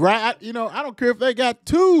 Right? I don't care if they got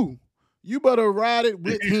 2. You better ride it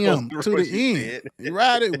with him to the end. You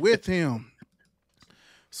ride it with him.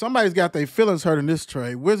 Somebody's got their feelings hurt in this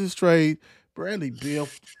trade. Wizards trade Bradley Beal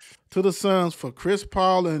to the Suns for Chris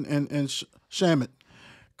Paul and Shamet.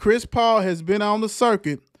 Chris Paul has been on the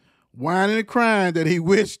circuit whining and crying that he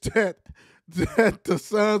wished that the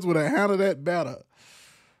Suns would have handled that better.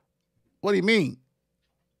 What do you mean?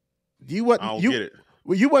 I don't get it.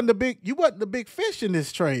 Well, you wasn't the big fish in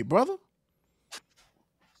this trade, brother.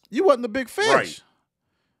 You wasn't the big fish. Right.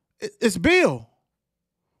 It's Bill.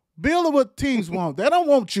 Bill is what teams want. They don't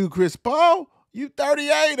want you, Chris Paul. You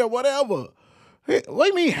 38 or whatever. Hey, what do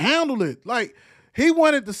you mean handle it? Like, he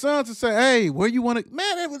wanted the Suns to say, hey, where you want to...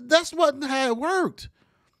 Man, that's what how it worked.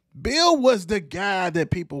 Bill was the guy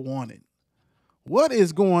that people wanted. What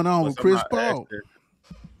is going on with Chris Paul?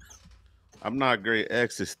 I'm not great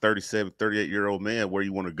X this 37, 38-year-old man where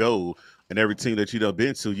you want to go, and every team that you done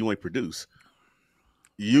been to, you ain't produce.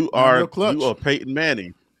 You are Peyton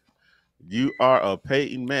Manning. You are a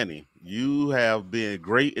Peyton Manning. You have been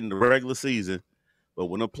great in the regular season, but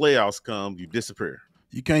when the playoffs come, you disappear.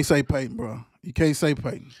 You can't say Peyton, bro. You can't say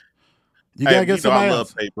Peyton. You gotta get somebody else.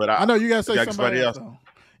 Love Peyton, but I know you gotta say somebody else.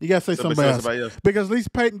 You gotta say somebody else. Because at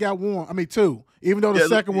least Peyton got 1. I mean 2. Even though the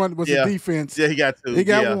second one was a defense. Yeah, he got 2. He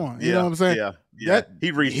got 1. You know what I'm saying? Yeah.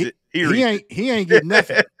 He reached it. He ain't getting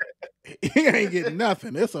nothing. He ain't getting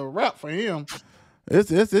nothing. It's a wrap for him.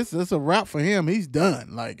 It's a wrap for him. He's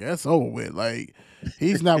done. Like, that's over with. Like,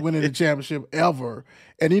 he's not winning the championship ever.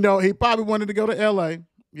 And he probably wanted to go to LA.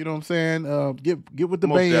 You know what I'm saying? Get with the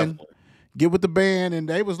band. Definitely. Get with the band. And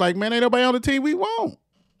they was like, man, ain't nobody on the team we want.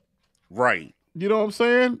 Right. You know what I'm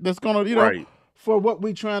saying? That's gonna, for what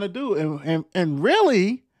we trying to do. And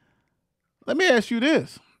really, let me ask you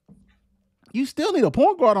this. You still need a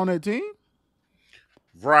point guard on that team.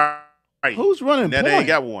 Right. Who's running point? They ain't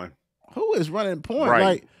got one. Who is running point?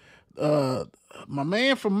 Right. Like my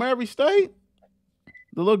man from Murray State,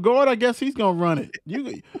 the little guard, I guess he's gonna run it.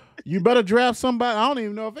 You better draft somebody. I don't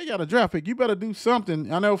even know if they got a draft pick. You better do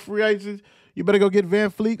something. I know free agents, you better go get Van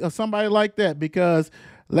Fleet or somebody like that, because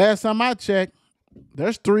last time I checked,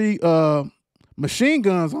 there's 3 machine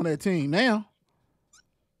guns on that team now.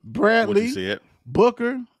 Bradley,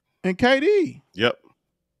 Booker, and KD. Yep.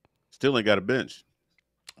 Still ain't got a bench.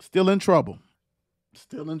 Still in trouble.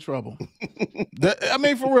 For real,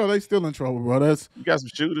 they still in trouble, bro. You got some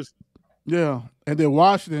shooters. Yeah. And then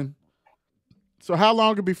Washington. So how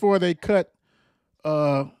long before they cut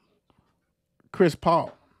Chris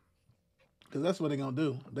Paul? Because that's what they're gonna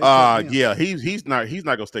do. Yeah, he's not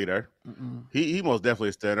gonna stay there. He most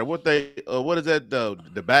definitely stay there. What is that?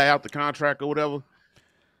 The buy out the contract or whatever?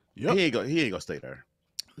 Yep. He ain't gonna stay there.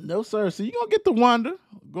 No, sir. So you gonna get to wonder.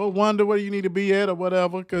 Go wonder where you need to be at or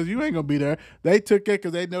whatever, because you ain't gonna be there. They took it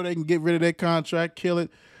because they know they can get rid of their contract, kill it,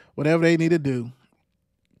 whatever they need to do.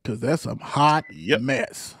 Because that's some hot Yep,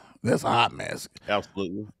 mess. That's a hot mess.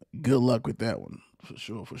 absolutely. Good luck with that one. For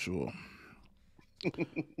sure, for sure.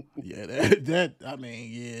 Yeah, that I mean,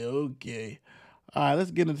 yeah, okay. All right,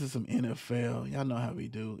 let's get into some NFL. Y'all know how we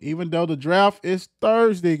do. Even though the draft is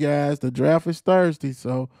Thursday, guys, the draft is Thursday,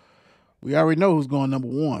 so we already know who's going number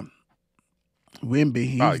one.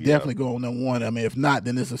 Wimby, Oh he's yeah, definitely going number one. I mean, if not,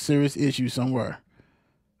 then it's a serious issue somewhere.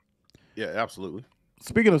 yeah, absolutely.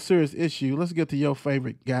 Speaking of serious issue, let's get to your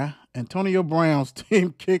favorite guy. Antonio Brown's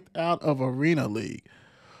team kicked out of Arena League.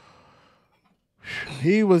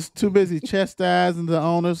 He was too busy chastising the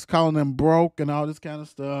owners, calling them broke and all this kind of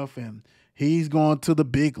stuff. And he's going to the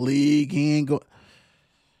big league. He ain't go.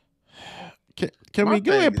 Can My we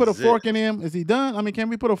go ahead and thing put a is fork in him? Is he done? I mean, can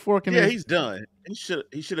we put a fork in Yeah, him? he's done. He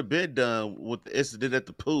should have been done with the incident at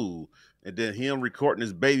the pool, and then him recording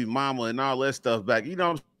his baby mama and all that stuff back. You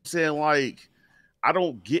know what I'm saying? Like, I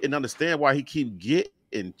don't get and understand why he keep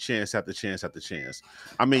getting chance after chance after chance.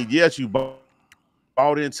 I mean, yes, you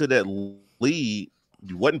bought into that league.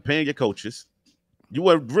 You wasn't paying your coaches. You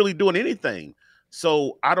weren't really doing anything.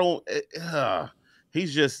 So I don't.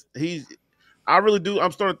 He's. I really do.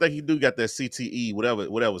 I'm starting to think he do got that CTE,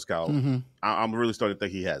 whatever it's called. Mm-hmm. I'm really starting to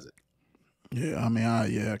think he has it. Yeah, I mean,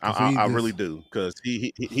 yeah, because I really do because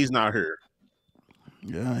he's not here.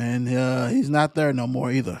 yeah, and he's not there no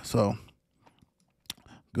more either. So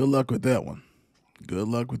good luck with that one. Good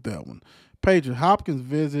luck with that one. Patriots Hopkins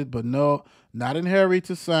visit, but no, not in hurry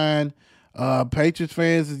to sign. Patriots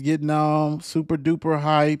fans is getting on super duper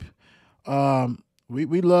hype.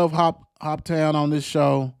 We love Hoptown on this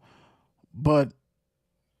show, but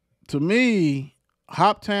to me,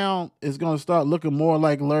 Hoptown is going to start looking more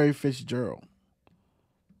like Larry Fitzgerald.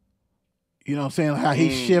 You know what I'm saying? How he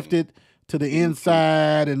shifted to the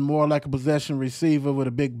inside and more like a possession receiver with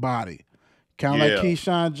a big body. Kind of like Yeah,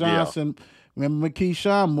 Keyshawn yeah, Johnson. Remember when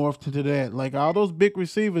Keyshawn morphed into that? Like all those big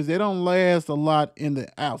receivers, they don't last a lot in the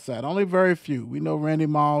outside. Only very few. We know Randy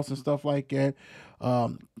Moss and stuff like that.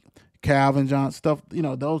 Um, Calvin Johnson, stuff,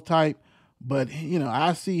 those type. But,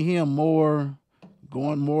 I see him more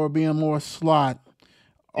being more slot.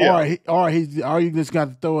 yeah. Or you just got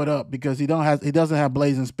to throw it up because he doesn't have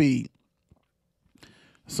blazing speed.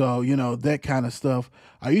 So, that kind of stuff.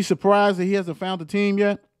 Are you surprised that he hasn't found a team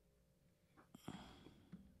yet?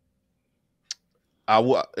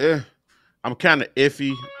 I'm kind of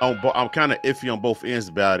iffy on. I'm kind of iffy on both ends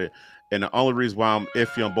about it, and the only reason why I'm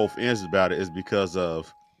iffy on both ends about it is because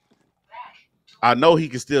of I know he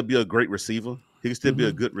can still be a great receiver. He can still be a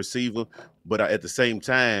Mm-hmm. good receiver, but at the same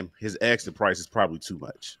time, his asking price is probably too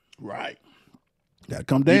much. Right. Got to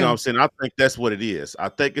come You know what I'm down. saying? I think that's what it is. I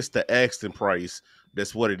think it's the asking price.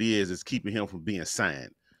 That's what it is. It's keeping him from being signed.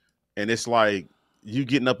 And it's like you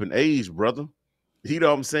getting up in age, brother. You know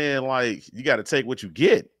what I'm saying? Like you got to take what you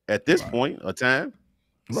get at this Right. point of time.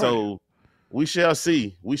 Right. So we shall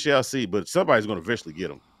see. We shall see. But somebody's going to eventually get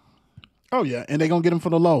him. Oh, yeah. And they're going to get him for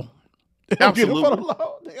the low. They're going to get him for the Absolutely.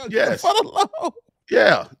 low. They're going to get him Yes. for the low.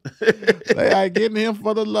 Yeah. They are getting him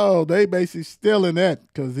for the low. They basically stealing that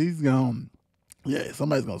because he's gone. Yeah,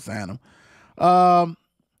 somebody's going to sign him. Um,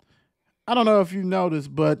 I don't know if you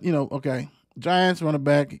noticed, but, okay. Giants running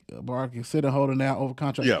back, Barkley, sitting holding out over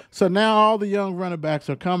contract. Yeah. So now all the young running backs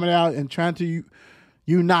are coming out and trying to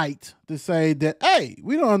unite to say that, hey,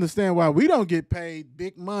 we don't understand why we don't get paid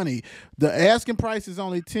big money. The asking price is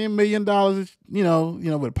only $10 million,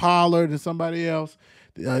 with Pollard and somebody else.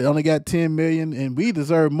 They only got $10 million, and we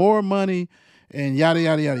deserve more money, and yada,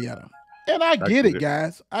 yada, yada, yada. And I get it,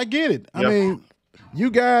 guys. I get it. I Yeah. mean,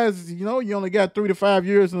 you guys, you only got 3 to 5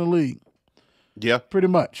 years in the league, Yeah. pretty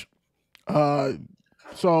much.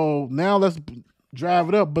 So now let's drive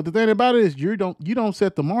it up. But the thing about it is you don't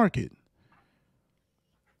set the market.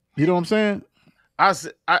 You know what I'm saying?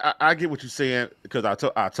 I get what you're saying because I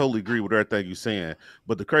totally agree with everything you're saying.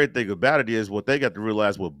 But the crazy thing about it is what they got to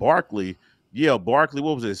realize with Barkley. Yeah, Barkley,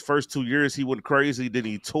 what was it, his first 2 years? He went crazy. Then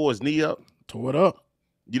he tore his knee up. Tore it up.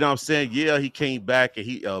 You know what I'm saying? Yeah, he came back and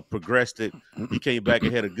he progressed it. He came back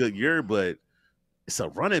and had a good year, but it's a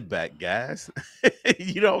running back, guys.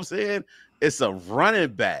 You know what I'm saying? It's a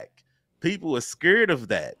running back. People are scared of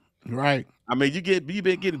that. Right. I mean, you've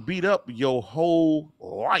been getting beat up your whole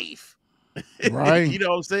life. Right. You know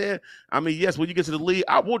what I'm saying? I mean, yes, when you get to the league,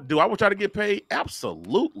 I would try to get paid.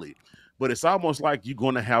 Absolutely. But it's almost like you're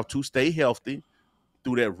going to have to stay healthy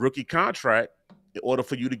through that rookie contract in order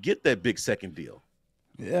for you to get that big second deal.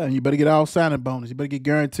 Yeah, and you better get all signing bonus. You better get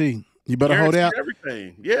guaranteed. You better hold Guaranteed out.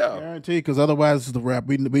 everything. Yeah. Guaranteed, because otherwise it's the rap.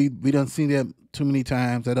 We done seen that too many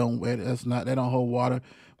times. That don't hold water.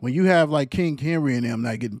 When you have like King Henry and them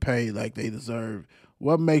not getting paid like they deserve,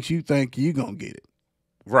 what makes you think you gonna get it?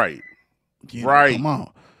 Right. Come Right.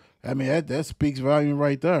 on. I mean that speaks volume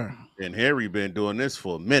right there. And Harry been doing this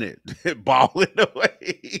for a minute, balling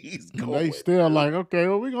away. He's And going they still like, okay,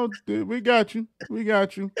 well we got you,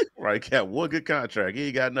 right. Got one good contract. He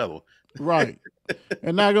ain't got another one. right,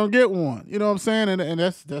 and not gonna get one. You know what I'm saying? And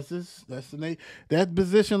that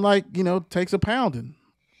position like takes a pounding.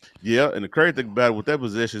 Yeah, and the crazy thing about it with that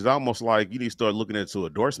position is almost like you need to start looking into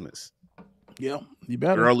endorsements Yeah, you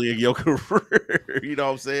better. early in your career. You know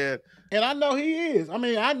what I'm saying? And I know he is. I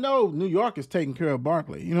mean, I know New York is taking care of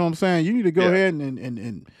Barkley. You know what I'm saying? You need to go Yeah. ahead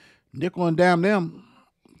and nickel and dime them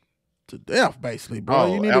to death, basically, bro.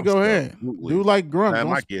 Oh, You need to go ahead. absolutely. Do like Grunt. I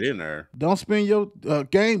might get in there. Don't spend your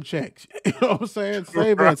game checks. You know what I'm saying?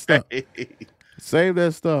 Save that stuff. Right. Save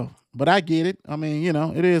that stuff. But I get it. I mean,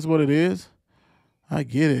 it is what it is. I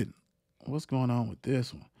get it. What's going on with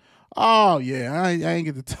this one? Oh, yeah. I ain't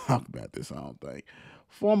get to talk about this, I don't think.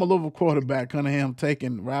 Former Louisville quarterback Cunningham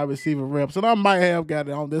taking wide receiver reps. And I might have got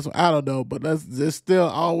it on this one. I don't know. But it's still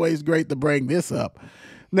always great to bring this up.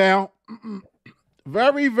 Now,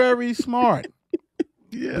 very, very smart.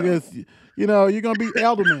 Yeah. Because, you're going to be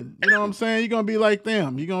Edelman. You know what I'm saying? You're going to be like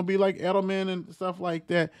them. You're going to be like Edelman and stuff like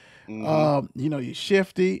that. You're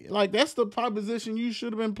shifty. Like, that's the proposition you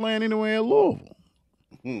should have been playing anyway at Louisville.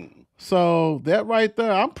 So that right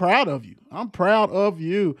there, I'm proud of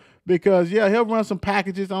you. Because, he'll run some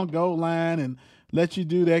packages on goal line and let you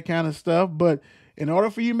do that kind of stuff. But in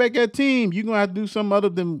order for you to make that team, you're going to have to do something other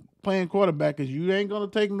than playing quarterback because you ain't going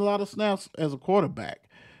to take a lot of snaps as a quarterback.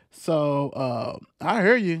 So I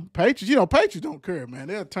hear you. Patriots don't care, man.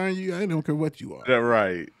 They'll turn you. I don't care what you are. That's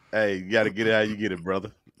right. Hey, you got to get it how you get it,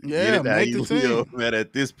 brother. Yeah, get it how make you the team. live, man,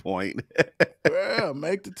 at this point. Yeah,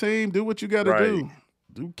 make the team. Do what you got to Right. do.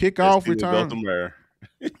 Do kickoff, Let's see what return. goes from there.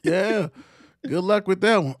 Yeah. Good luck with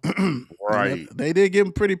that one. Right. They did give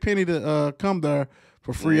him pretty penny to come there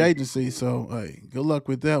for free agency. So, hey, good luck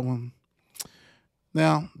with that one.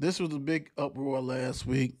 Now, this was a big uproar last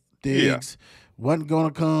week. Diggs wasn't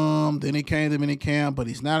going to come. Then he came to minicamp, but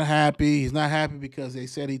he's not happy. He's not happy because they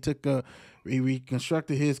said he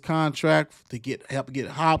reconstructed his contract to help get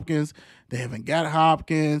Hopkins. They haven't got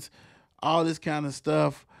Hopkins. All this kind of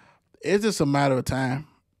stuff. It's just a matter of time.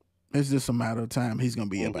 He's going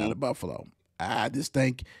to be up out of Buffalo. I just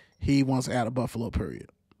think he wants out of Buffalo, period.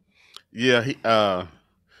 Yeah,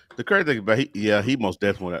 the crazy thing about he most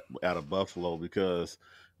definitely went out of Buffalo because,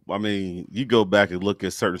 I mean, you go back and look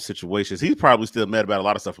at certain situations. He's probably still mad about a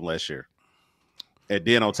lot of stuff from last year. And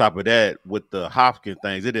then on top of that, with the Hopkins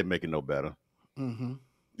things, it didn't make it no better. Mm-hmm.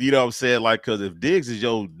 You know what I'm saying? Like, because if Diggs is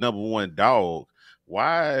your number one dog,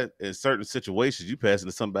 why in certain situations you passing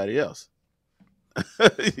to somebody else?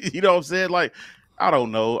 You know what I'm saying? Like, I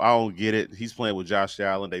don't know. I don't get it. He's playing with Josh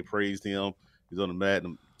Allen. They praised him. He's on the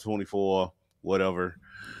Madden 24, whatever.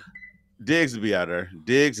 Diggs will be out there.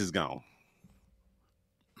 Diggs is gone.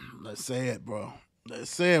 Let's say it, bro.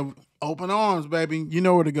 Let's say it. Open arms, baby. You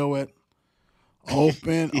know where to go at.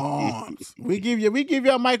 Open arms. We give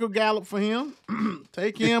y'all Michael Gallup for him.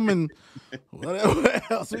 Take him and whatever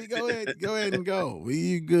else. We go ahead and go.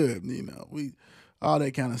 We good, we all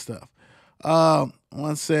that kind of stuff.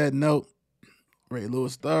 One sad note, Ray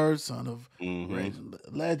Lewis III, son of Raging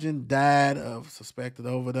legend, died of suspected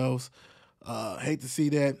overdose. Hate to see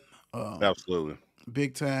that. Absolutely.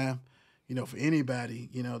 Big time. For anybody,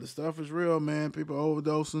 the stuff is real, man. People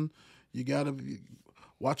overdosing. You gotta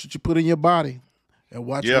watch what you put in your body, and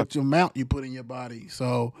watch what amount you put in your body.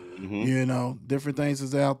 So, different things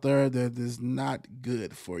is out there that is not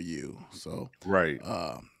good for you. So, right.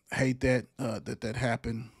 Hate that that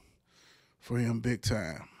happened for him, big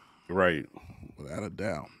time. Right. Without a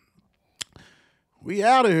doubt. We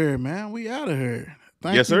out of here, man. We out of here.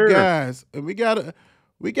 Thank you, sir. guys. And we got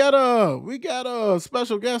a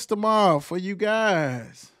special guest tomorrow for you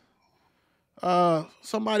guys.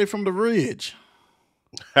 Somebody from the Ridge.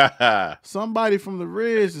 Somebody from the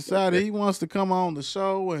Ridge decided he wants to come on the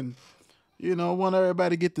show and want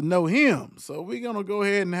everybody to get to know him. So we're gonna go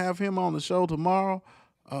ahead and have him on the show tomorrow.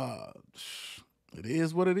 It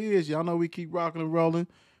is what it is. Y'all know we keep rocking and rolling.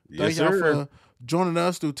 Thank y'all for joining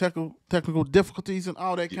us through technical difficulties and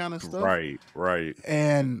all that kind of stuff. Right.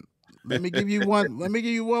 And let me give you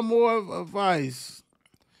one more advice.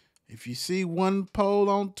 If you see one poll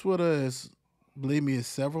on Twitter, believe me, it's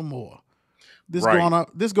several more. This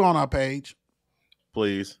go on our page.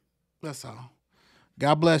 Please. That's all.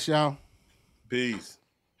 God bless y'all. Peace.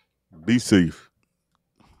 Be safe.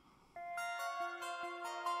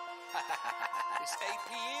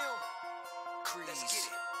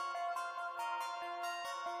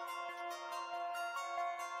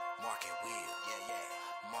 Mark and Will, yeah,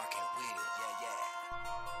 yeah. Mark and Will, yeah,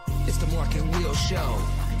 yeah. It's the Mark and Will Show.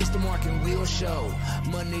 It's the Mark and Will Show.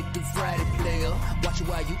 Monday through Friday, player. Watch it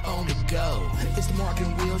while you on the go. It's the Mark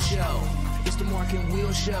and Will Show. It's the Mark and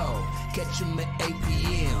Will Show. Catch them at 8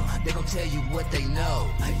 p.m. They gon' tell you what they know.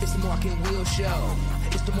 It's the Mark and Will Show.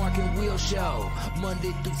 It's the Mark and Will Show.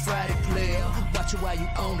 Monday through Friday, player. Watch it while you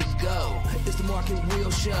on the go. It's the Mark and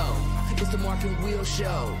Will Show. It's the Mark and Will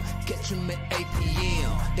Show. Catch them at 8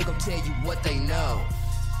 p.m. They gon' tell you what they know.